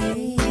confess.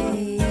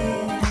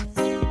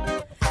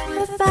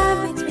 Her fire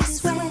makes me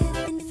sweat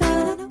and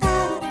feel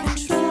out of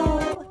control.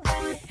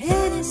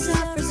 And it's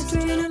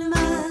self-restraint of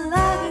my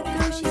life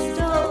ago she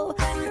stole.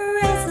 Her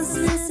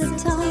restlessness it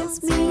taunts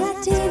me. I'd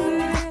tame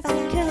her if I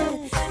could,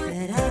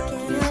 but I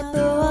can't help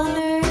but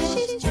wonder if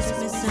she's just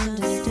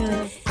misunderstood.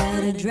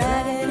 Got a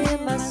dragon in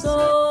my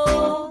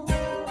soul.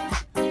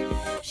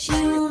 She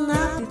will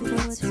not be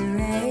put to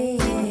rest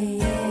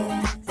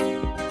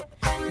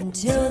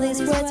until these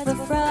words flow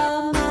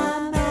from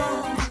my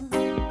mouth.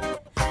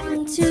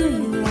 And to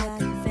you I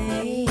confess.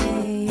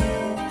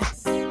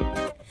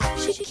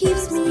 She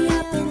keeps me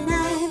up at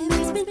night,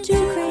 makes me do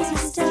crazy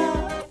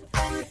stuff.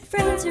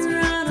 Friends who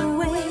run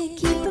away,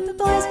 keeping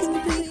boys can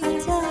be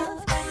quite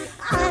tough.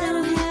 I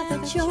don't have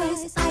a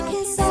choice, I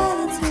can't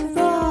silence her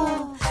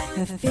roar.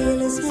 Her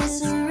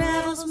fearlessness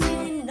unravels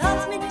me,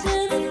 knocks me to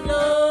the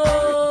floor.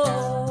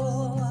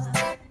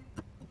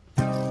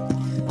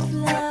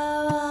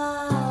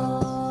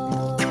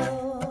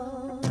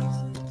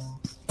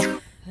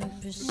 Her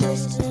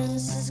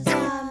persistence has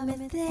got me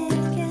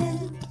thinking.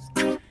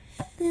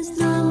 There's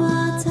no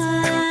more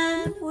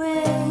time to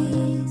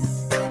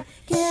waste.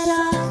 Get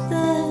off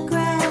the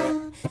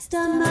ground,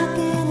 stop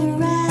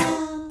mucking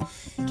around.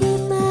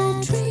 Give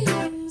my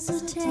dreams a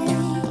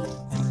taste.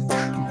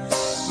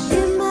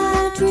 Give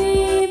my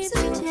dreams a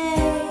taste.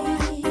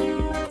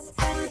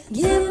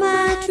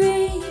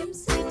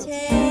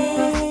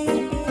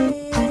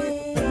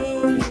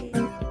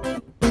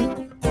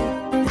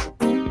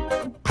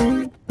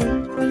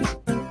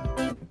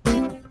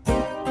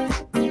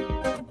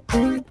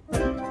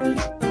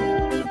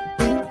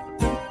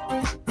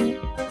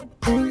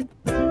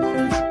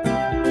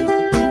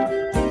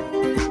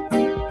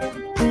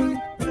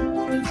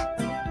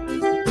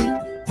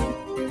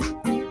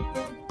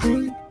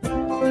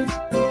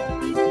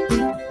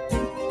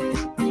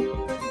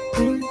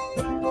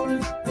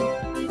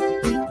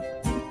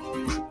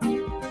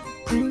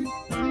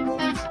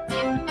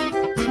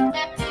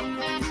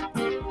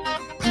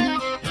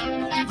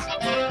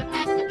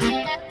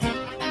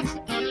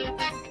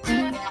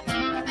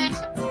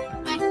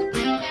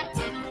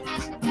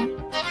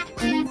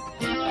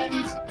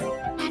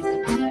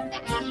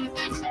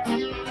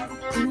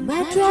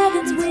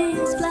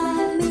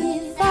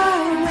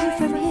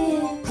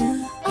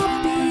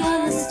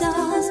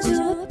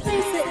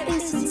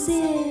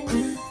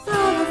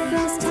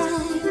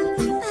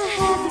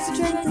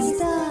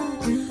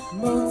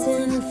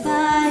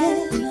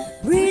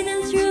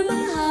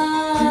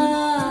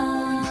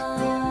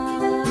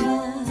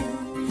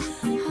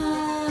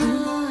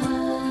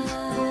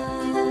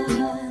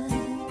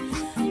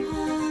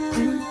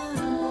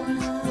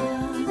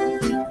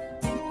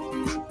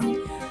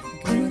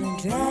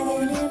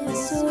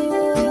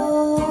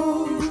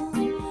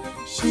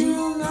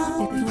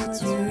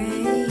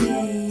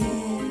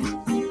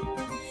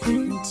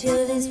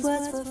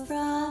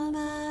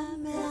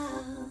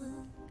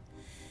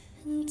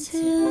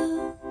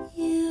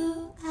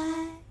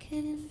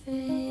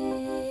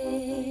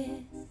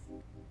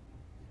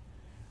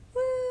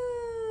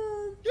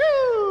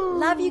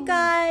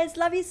 guys.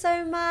 Love you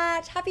so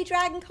much. Happy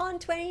DragonCon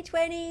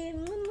 2020.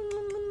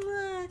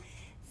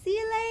 See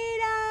you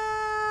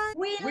later.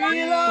 We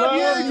love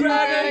you,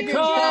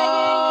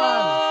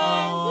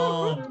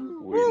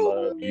 DragonCon! We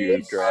love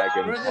you,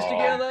 Dragon. We're in this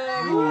together.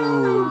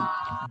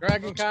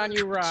 DragonCon,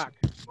 you rock.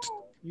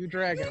 You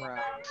Dragon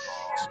rock.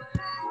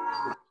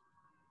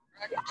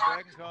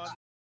 DragonCon.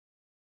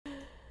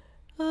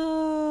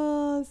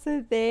 Oh,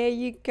 so there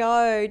you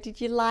go.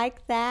 Did you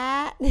like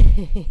that?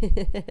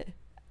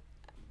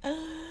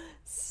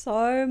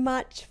 So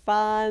much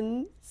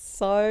fun.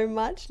 So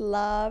much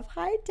love.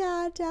 Hi,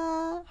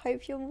 Dada.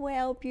 Hope you're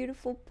well,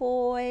 beautiful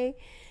boy.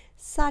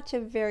 Such a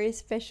very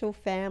special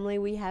family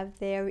we have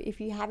there. If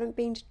you haven't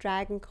been to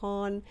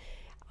DragonCon,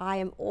 I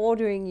am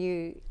ordering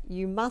you.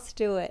 You must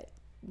do it.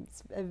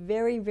 It's a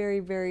very, very,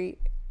 very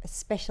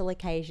special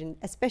occasion.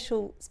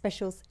 Especially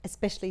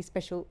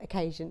special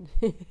occasion.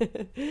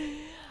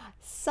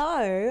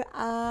 So,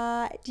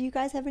 do you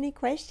guys have any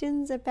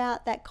questions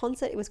about that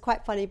concert? It was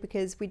quite funny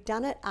because we'd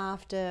done it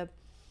after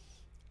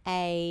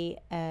a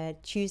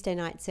Tuesday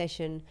night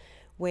session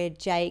where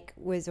Jake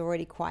was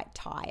already quite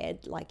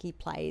tired, like he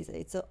plays.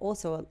 It's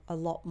also a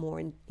lot more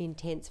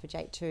intense for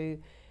Jake too.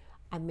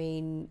 I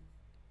mean,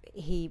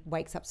 he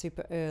wakes up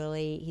super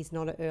early, he's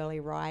not an early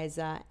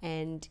riser,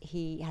 and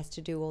he has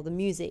to do all the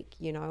music,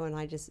 you know, and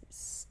I just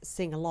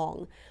sing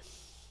along.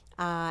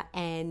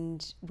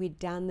 And we'd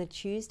done the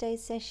Tuesday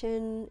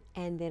session,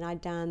 and then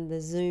I'd done the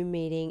Zoom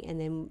meeting, and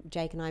then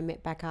Jake and I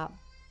met back up.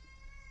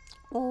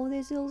 Oh,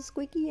 there's a little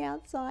squeaky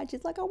outside.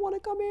 She's like, I want to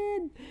come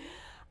in.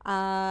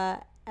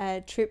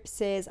 Trip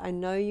says, I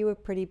know you were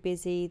pretty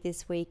busy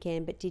this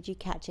weekend, but did you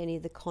catch any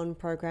of the con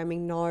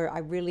programming? No, I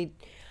really,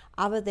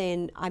 other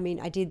than, I mean,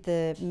 I did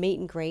the meet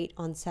and greet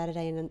on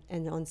Saturday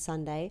and on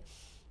Sunday.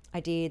 I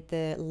did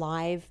the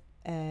live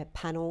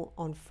panel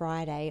on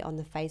Friday on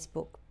the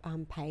Facebook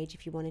page.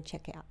 If you want to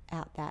check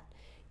out that,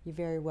 you're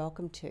very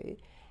welcome to.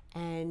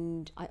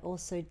 And I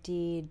also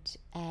did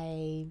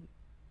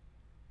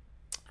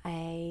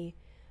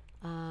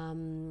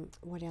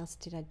what else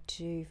did I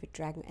do for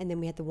Dragon? And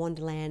then we had the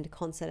Wanderland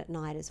concert at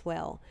night as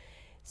well.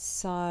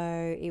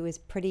 So it was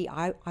pretty,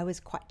 I was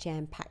quite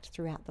jam-packed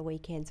throughout the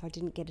weekend, so I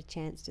didn't get a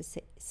chance to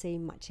see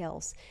much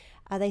else.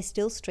 Are they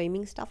still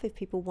streaming stuff if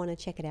people want to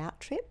check it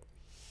out, Trip?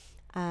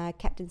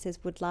 Captain says,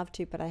 would love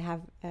to, but I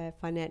have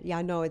yeah,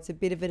 I know it's a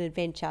bit of an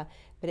adventure,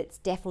 but it's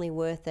definitely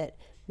worth it.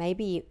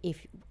 Maybe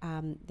if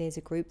there's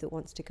a group that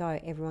wants to go,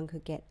 everyone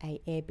could get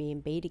a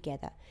Airbnb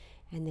together,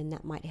 and then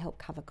that might help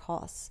cover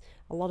costs.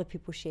 A lot of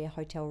people share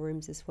hotel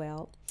rooms as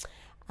well.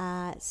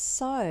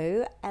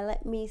 So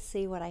let me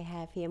see what I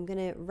have here. I'm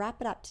going to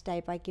wrap it up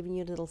today by giving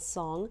you a little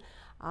song.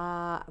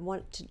 I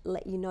want to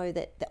let you know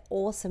that the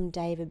awesome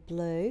David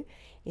Blue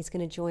is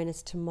going to join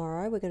us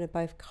tomorrow. We're going to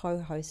both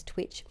co-host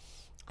Twitch.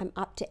 I'm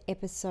up to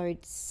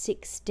episode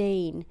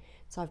 16,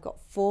 so I've got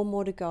 4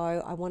 more to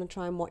go. I want to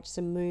try and watch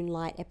some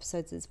Moonlight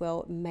episodes as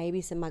well, maybe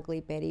some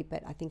Ugly Betty,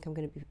 but I think I'm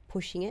going to be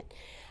pushing it.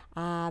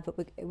 But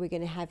we're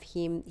going to have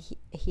him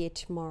here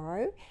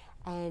tomorrow,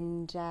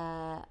 and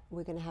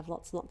we're going to have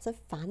lots and lots of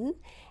fun.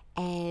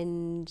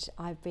 And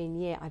I've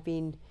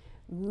been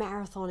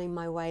marathoning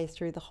my way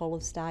through the whole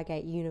of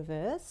Stargate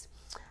universe.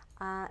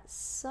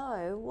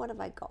 So what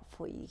have I got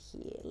for you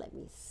here? Let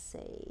me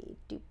see.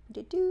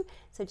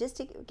 So just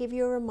to give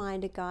you a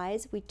reminder,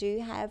 guys, we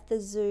do have the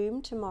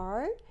Zoom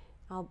tomorrow.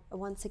 I'll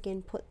once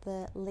again put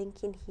the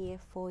link in here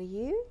for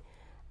you.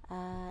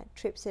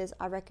 Trip says,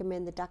 I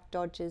recommend the Duck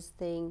Dodgers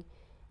thing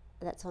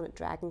that's on at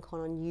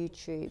DragonCon on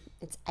YouTube.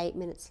 It's 8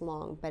 minutes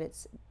long, but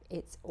it's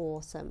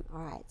awesome.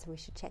 All right, so we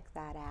should check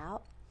that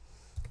out.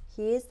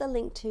 Here's the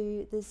link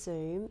to the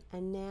Zoom,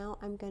 and now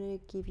I'm going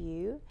to give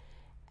you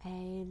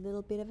a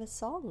little bit of a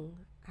song.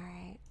 All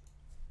right.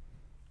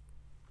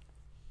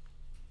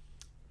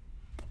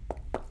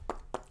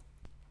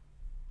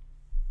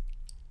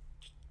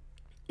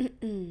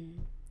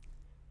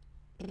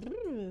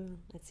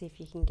 Let's see if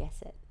you can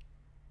guess it.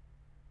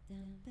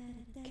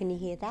 Can you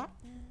hear that?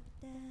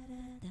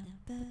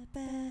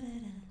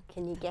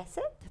 Can you guess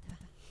it?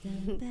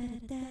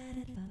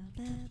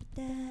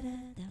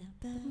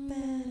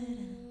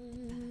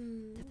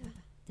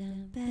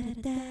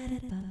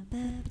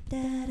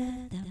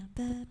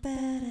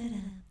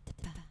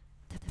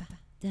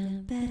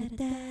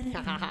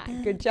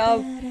 Good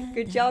job,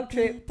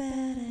 Trip.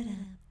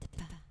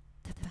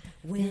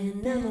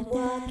 When I'm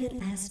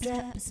walking, I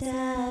strap my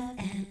stuff,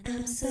 and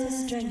I'm so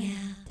strung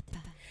out.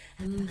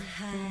 I'm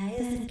high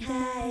as a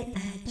kite,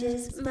 I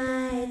just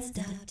might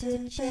stop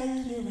to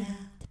check you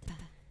out.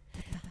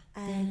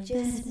 I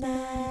just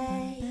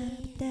might,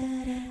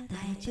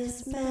 I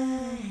just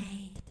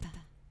might,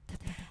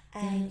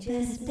 I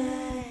just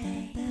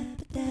might,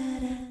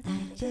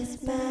 I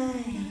just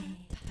might.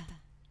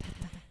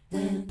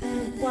 When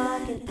I'm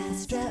walking, I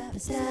strap my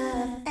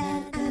stuff,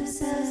 and I'm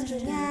so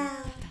strung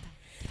out.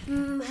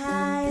 I'm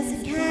high as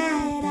a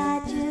kite,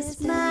 I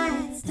just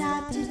might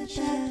stop to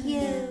check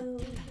you.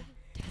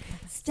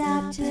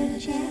 Stop to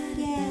check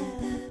you.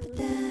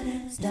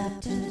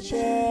 Stop to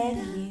check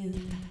you.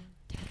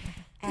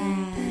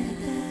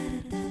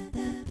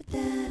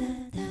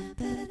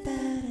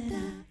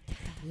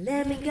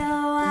 Let me go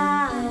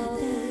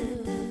out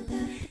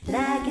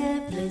like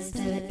a blister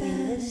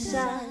in the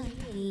sun.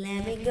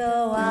 Let me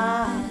go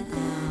out.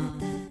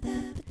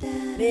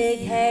 Big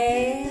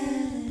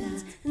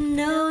hands,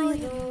 know you're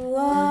the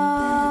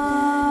one.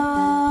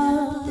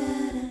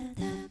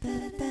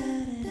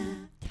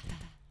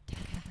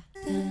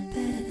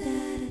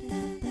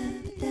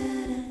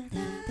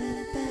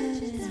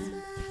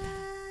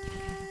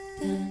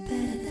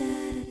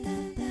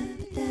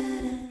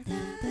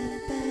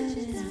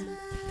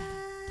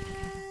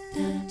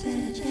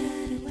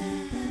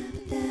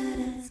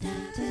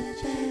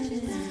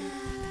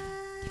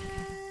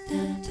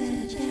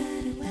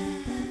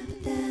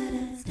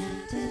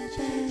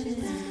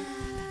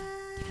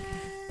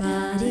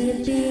 Body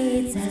of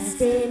beats, I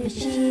stain my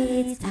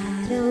sheets,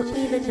 I don't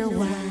even know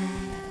why.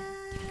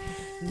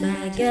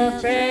 My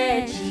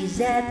girlfriend, she's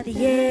at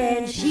the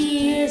end,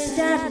 she is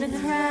starting to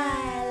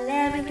cry.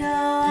 Let me go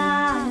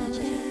out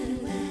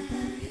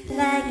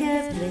like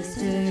a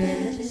blister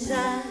in the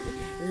sun.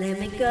 Let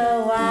me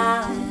go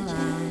out.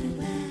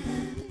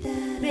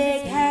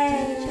 Big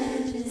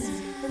hands,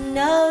 I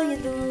know you're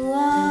the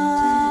one.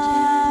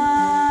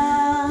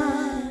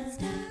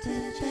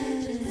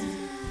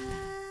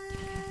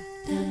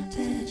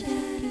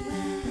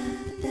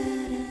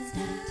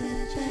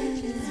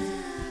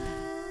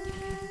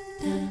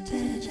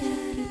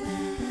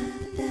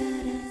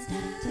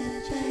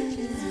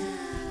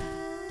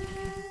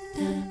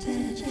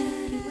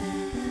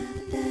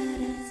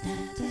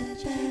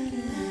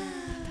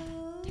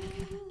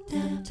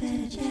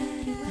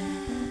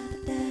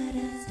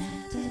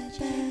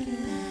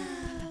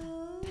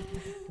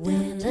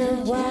 When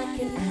I'm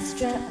walking, I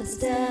strut my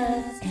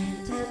stuff,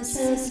 and I'm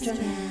so strung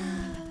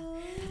out.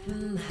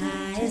 I'm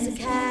high as a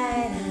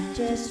kite, I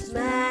just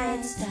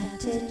might stop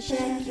to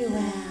check you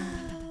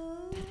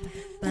out.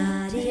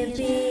 Body of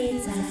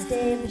beats, I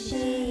stain my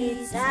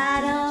sheets,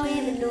 I don't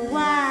even know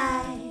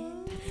why.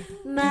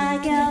 My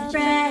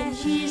girlfriend,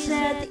 she's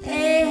at the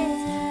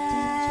end.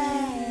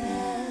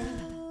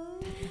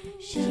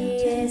 She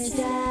is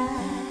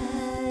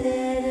starting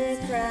to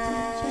cry.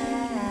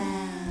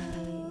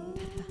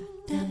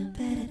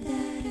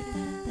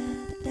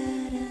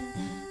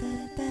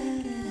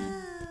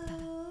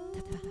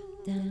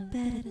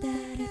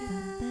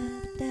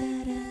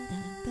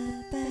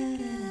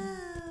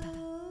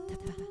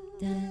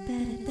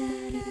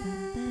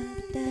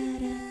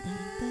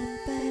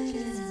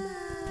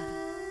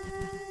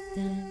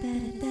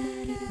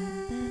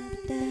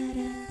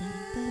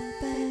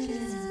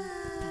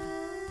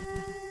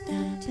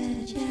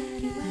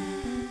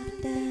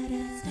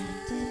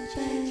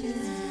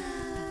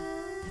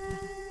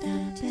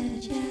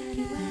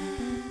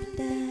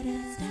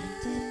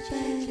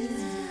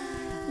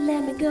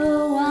 Let me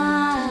go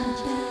out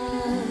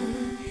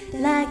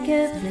like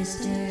a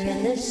blister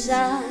in the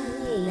sun.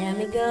 Let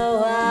me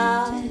go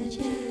out,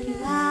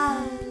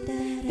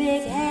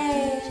 big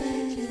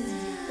hands,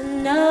 I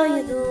know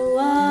you're the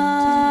one.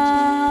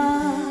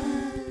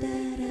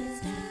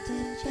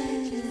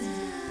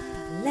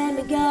 Let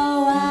me go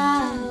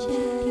out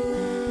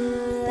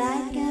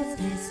like a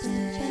blister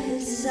in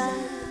the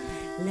sun.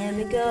 Let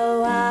me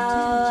go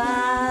out,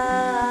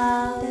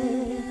 out,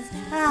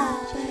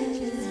 out,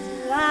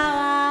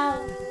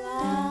 out.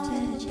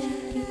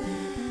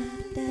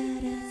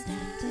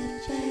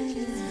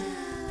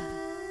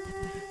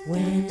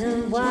 When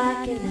I'm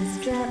walking, I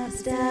strap my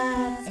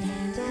stuff,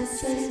 and I'm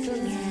so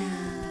strung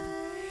out.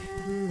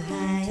 I'm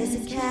high as a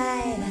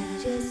kite, I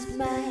just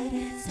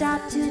might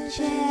stop to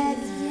check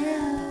you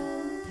out.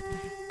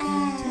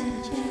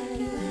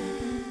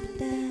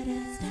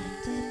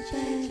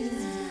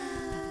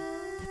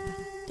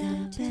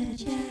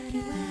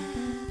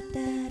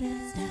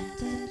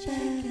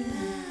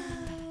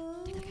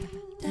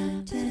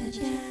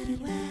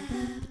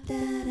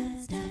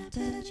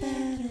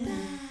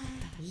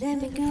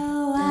 Let me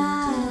go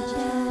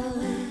out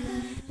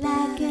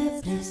like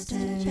a blister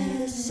in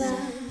the sun.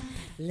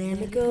 Let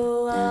me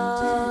go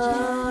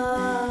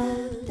out,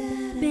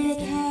 big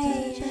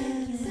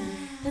hands,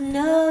 I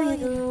know you're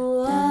the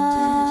one.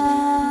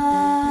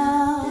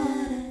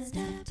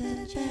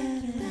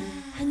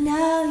 I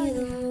know you're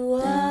the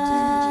one.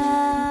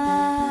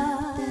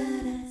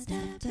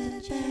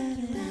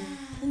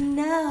 I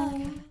know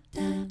you're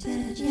the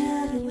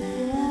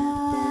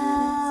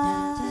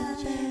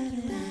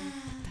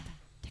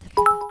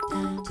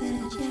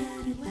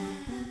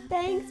one.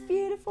 Thanks,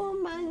 beautiful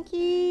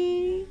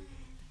monkey.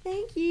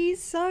 Thank you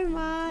so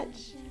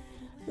much.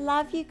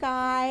 Love you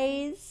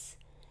guys.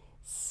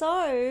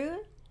 So,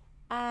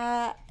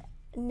 now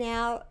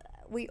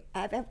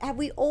have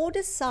we all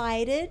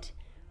decided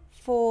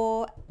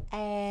for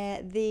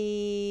have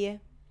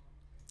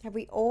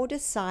we all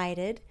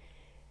decided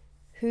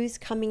who's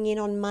coming in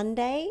on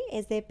Monday?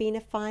 Has there been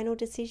a final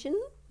decision,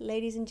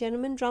 ladies and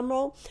gentlemen? Drum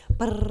roll.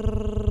 Have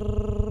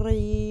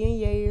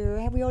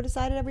we all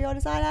decided? Have we all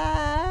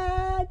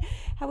decided?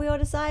 Have we all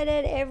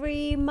decided?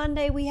 Every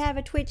Monday we have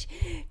a Twitch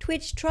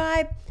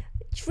Tribe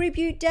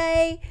Tribute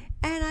Day,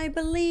 and I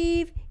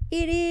believe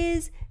it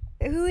is,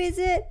 who is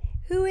it?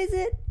 Who is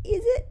it?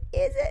 Is it?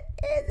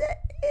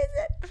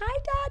 Hi,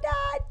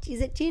 Dada.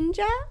 Is it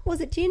Ginger?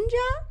 Was it Ginger?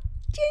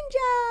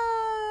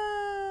 Ginger!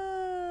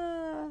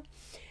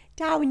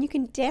 Darwin, you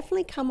can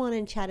definitely come on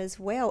and chat as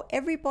well.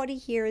 Everybody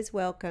here is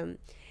welcome.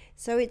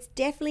 So it's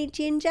definitely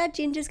Ginger.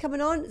 Ginger's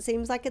coming on. It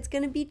seems like it's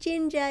going to be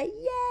Ginger.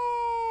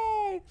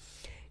 Yay!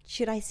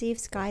 Should I see if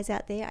Sky's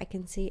out there? I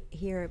can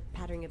hear her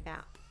pattering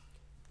about.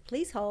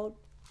 Please hold.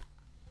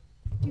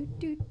 Do,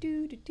 do,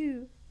 do, do,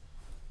 do.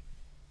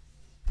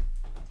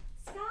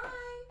 Sky!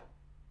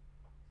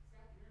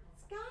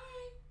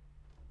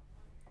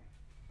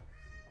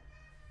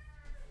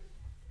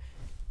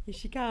 Here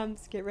she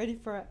comes. Get ready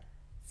for it.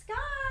 Sky!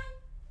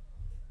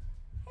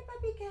 Hey,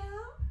 baby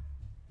girl.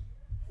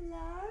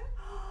 Hello?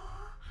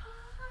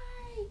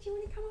 Hi! Do you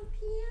want to come up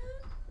here?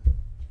 Do you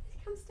want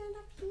to come stand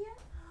up here?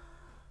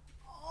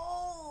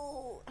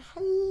 Oh,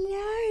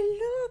 hello.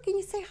 Look, can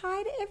you say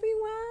hi to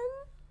everyone?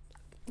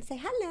 Say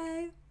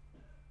hello.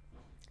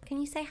 Can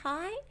you say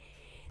hi?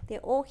 They're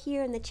all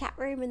here in the chat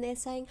room and they're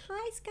saying,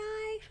 hi,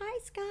 Sky. Hi,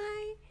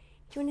 Sky.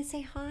 Do you want to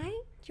say hi?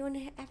 Do you want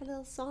to have a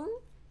little song?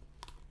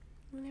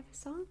 You want to have a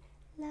song?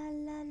 La,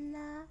 la,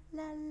 la,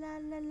 la, la,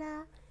 la,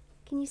 la.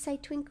 Can you say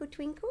twinkle,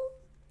 twinkle?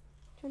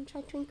 Do you want to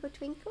try twinkle,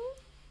 twinkle?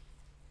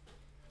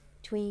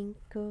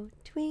 Twinkle,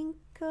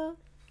 twinkle.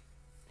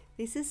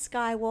 This is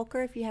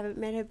Skywalker, if you haven't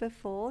met her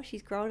before.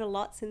 She's grown a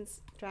lot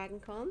since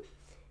DragonCon.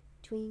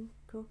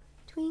 Twinkle,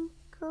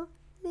 twinkle,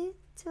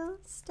 little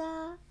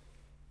star.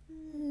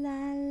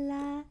 La,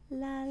 la,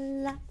 la,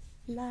 la,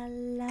 la,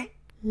 la,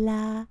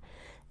 la,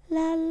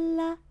 la,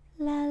 la,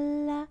 la,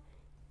 la.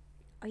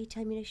 Are you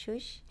telling me to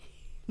shush?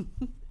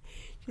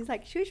 She's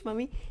like, shush,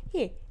 Mummy.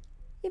 Here,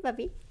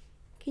 Bubby.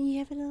 Can you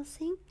have a little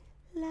sing?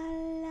 La,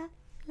 la,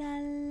 la,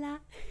 la.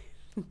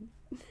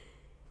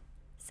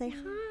 Say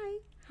hi.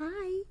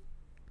 Hi.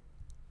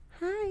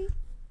 Hi.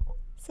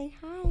 Say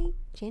hi.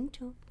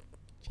 Gentle.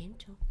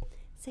 Gentle.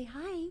 Say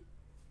hi.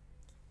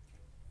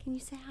 Can you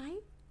say hi?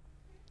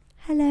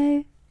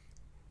 Hello.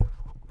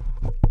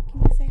 Can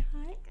you say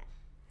hi?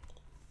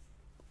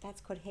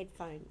 That's called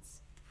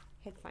headphones.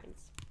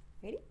 Headphones.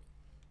 Ready?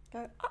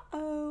 Go,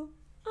 uh-oh.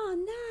 Oh,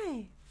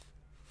 no.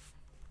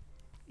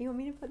 You want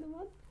me to put them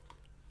on?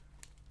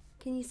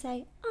 Can you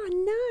say, oh,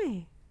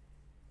 no?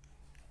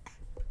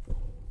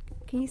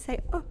 Can you say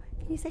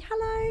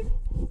hello?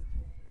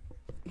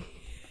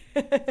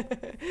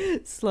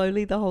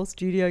 Slowly the whole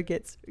studio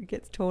gets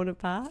torn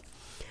apart.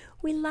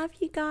 We love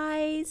you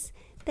guys.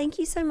 Thank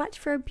you so much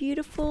for a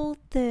beautiful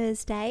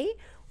Thursday.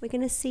 We're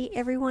going to see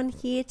everyone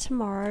here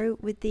tomorrow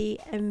with the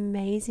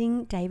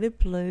amazing David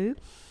Blue.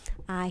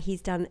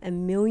 He's done a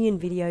million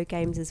video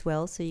games as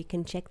well, so you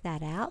can check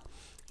that out.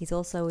 He's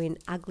also in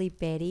Ugly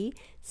Betty,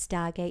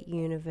 Stargate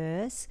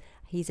Universe.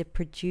 He's a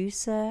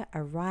producer,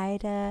 a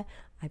writer,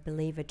 I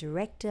believe a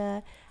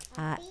director,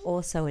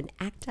 also an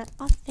actor.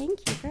 Oh,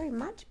 thank you very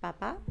much,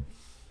 Papa.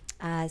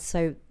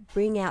 So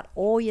bring out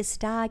all your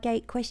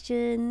Stargate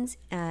questions.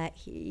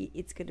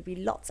 It's going to be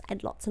lots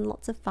and lots and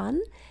lots of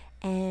fun.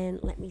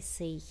 And let me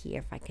see here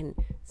if I can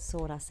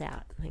sort us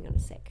out. Hang on a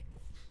sec.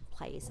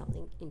 Play you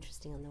something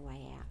interesting on the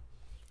way out.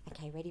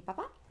 Okay, ready,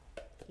 Papa?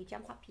 You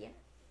jump up here.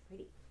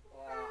 Ready?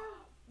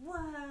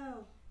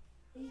 Whoa!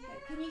 There you go.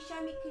 Can you show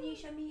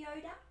me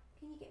Yoda?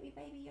 Can you get me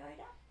baby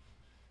Yoda?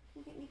 Can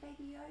you get me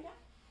baby Yoda?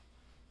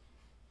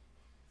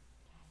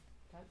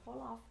 Okay, don't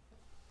fall off.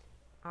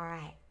 All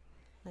right.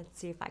 Let's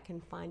see if I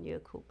can find you a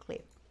cool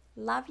clip.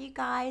 Love you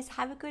guys.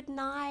 Have a good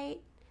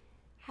night.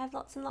 Have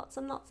lots and lots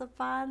and lots of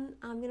fun.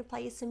 I'm going to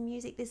play you some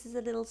music. This is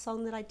a little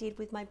song that I did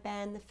with my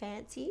band, The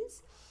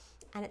Fancies.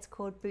 And it's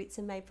called Boots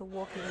Are Made for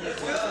Walking. And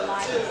it's a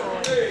live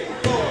recording.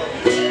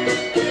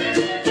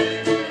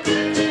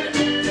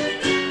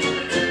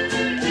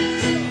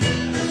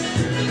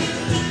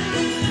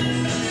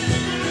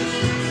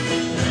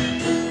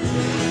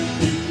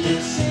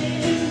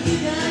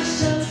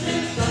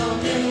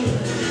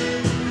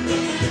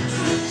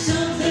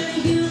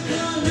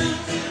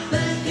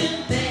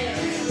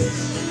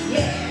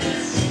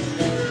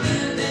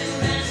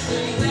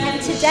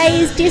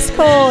 Today's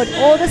Discord.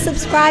 All the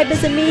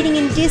subscribers are meeting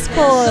in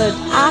Discord.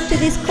 After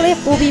this clip,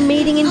 we'll be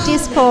meeting in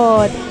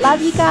Discord.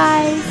 Love you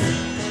guys.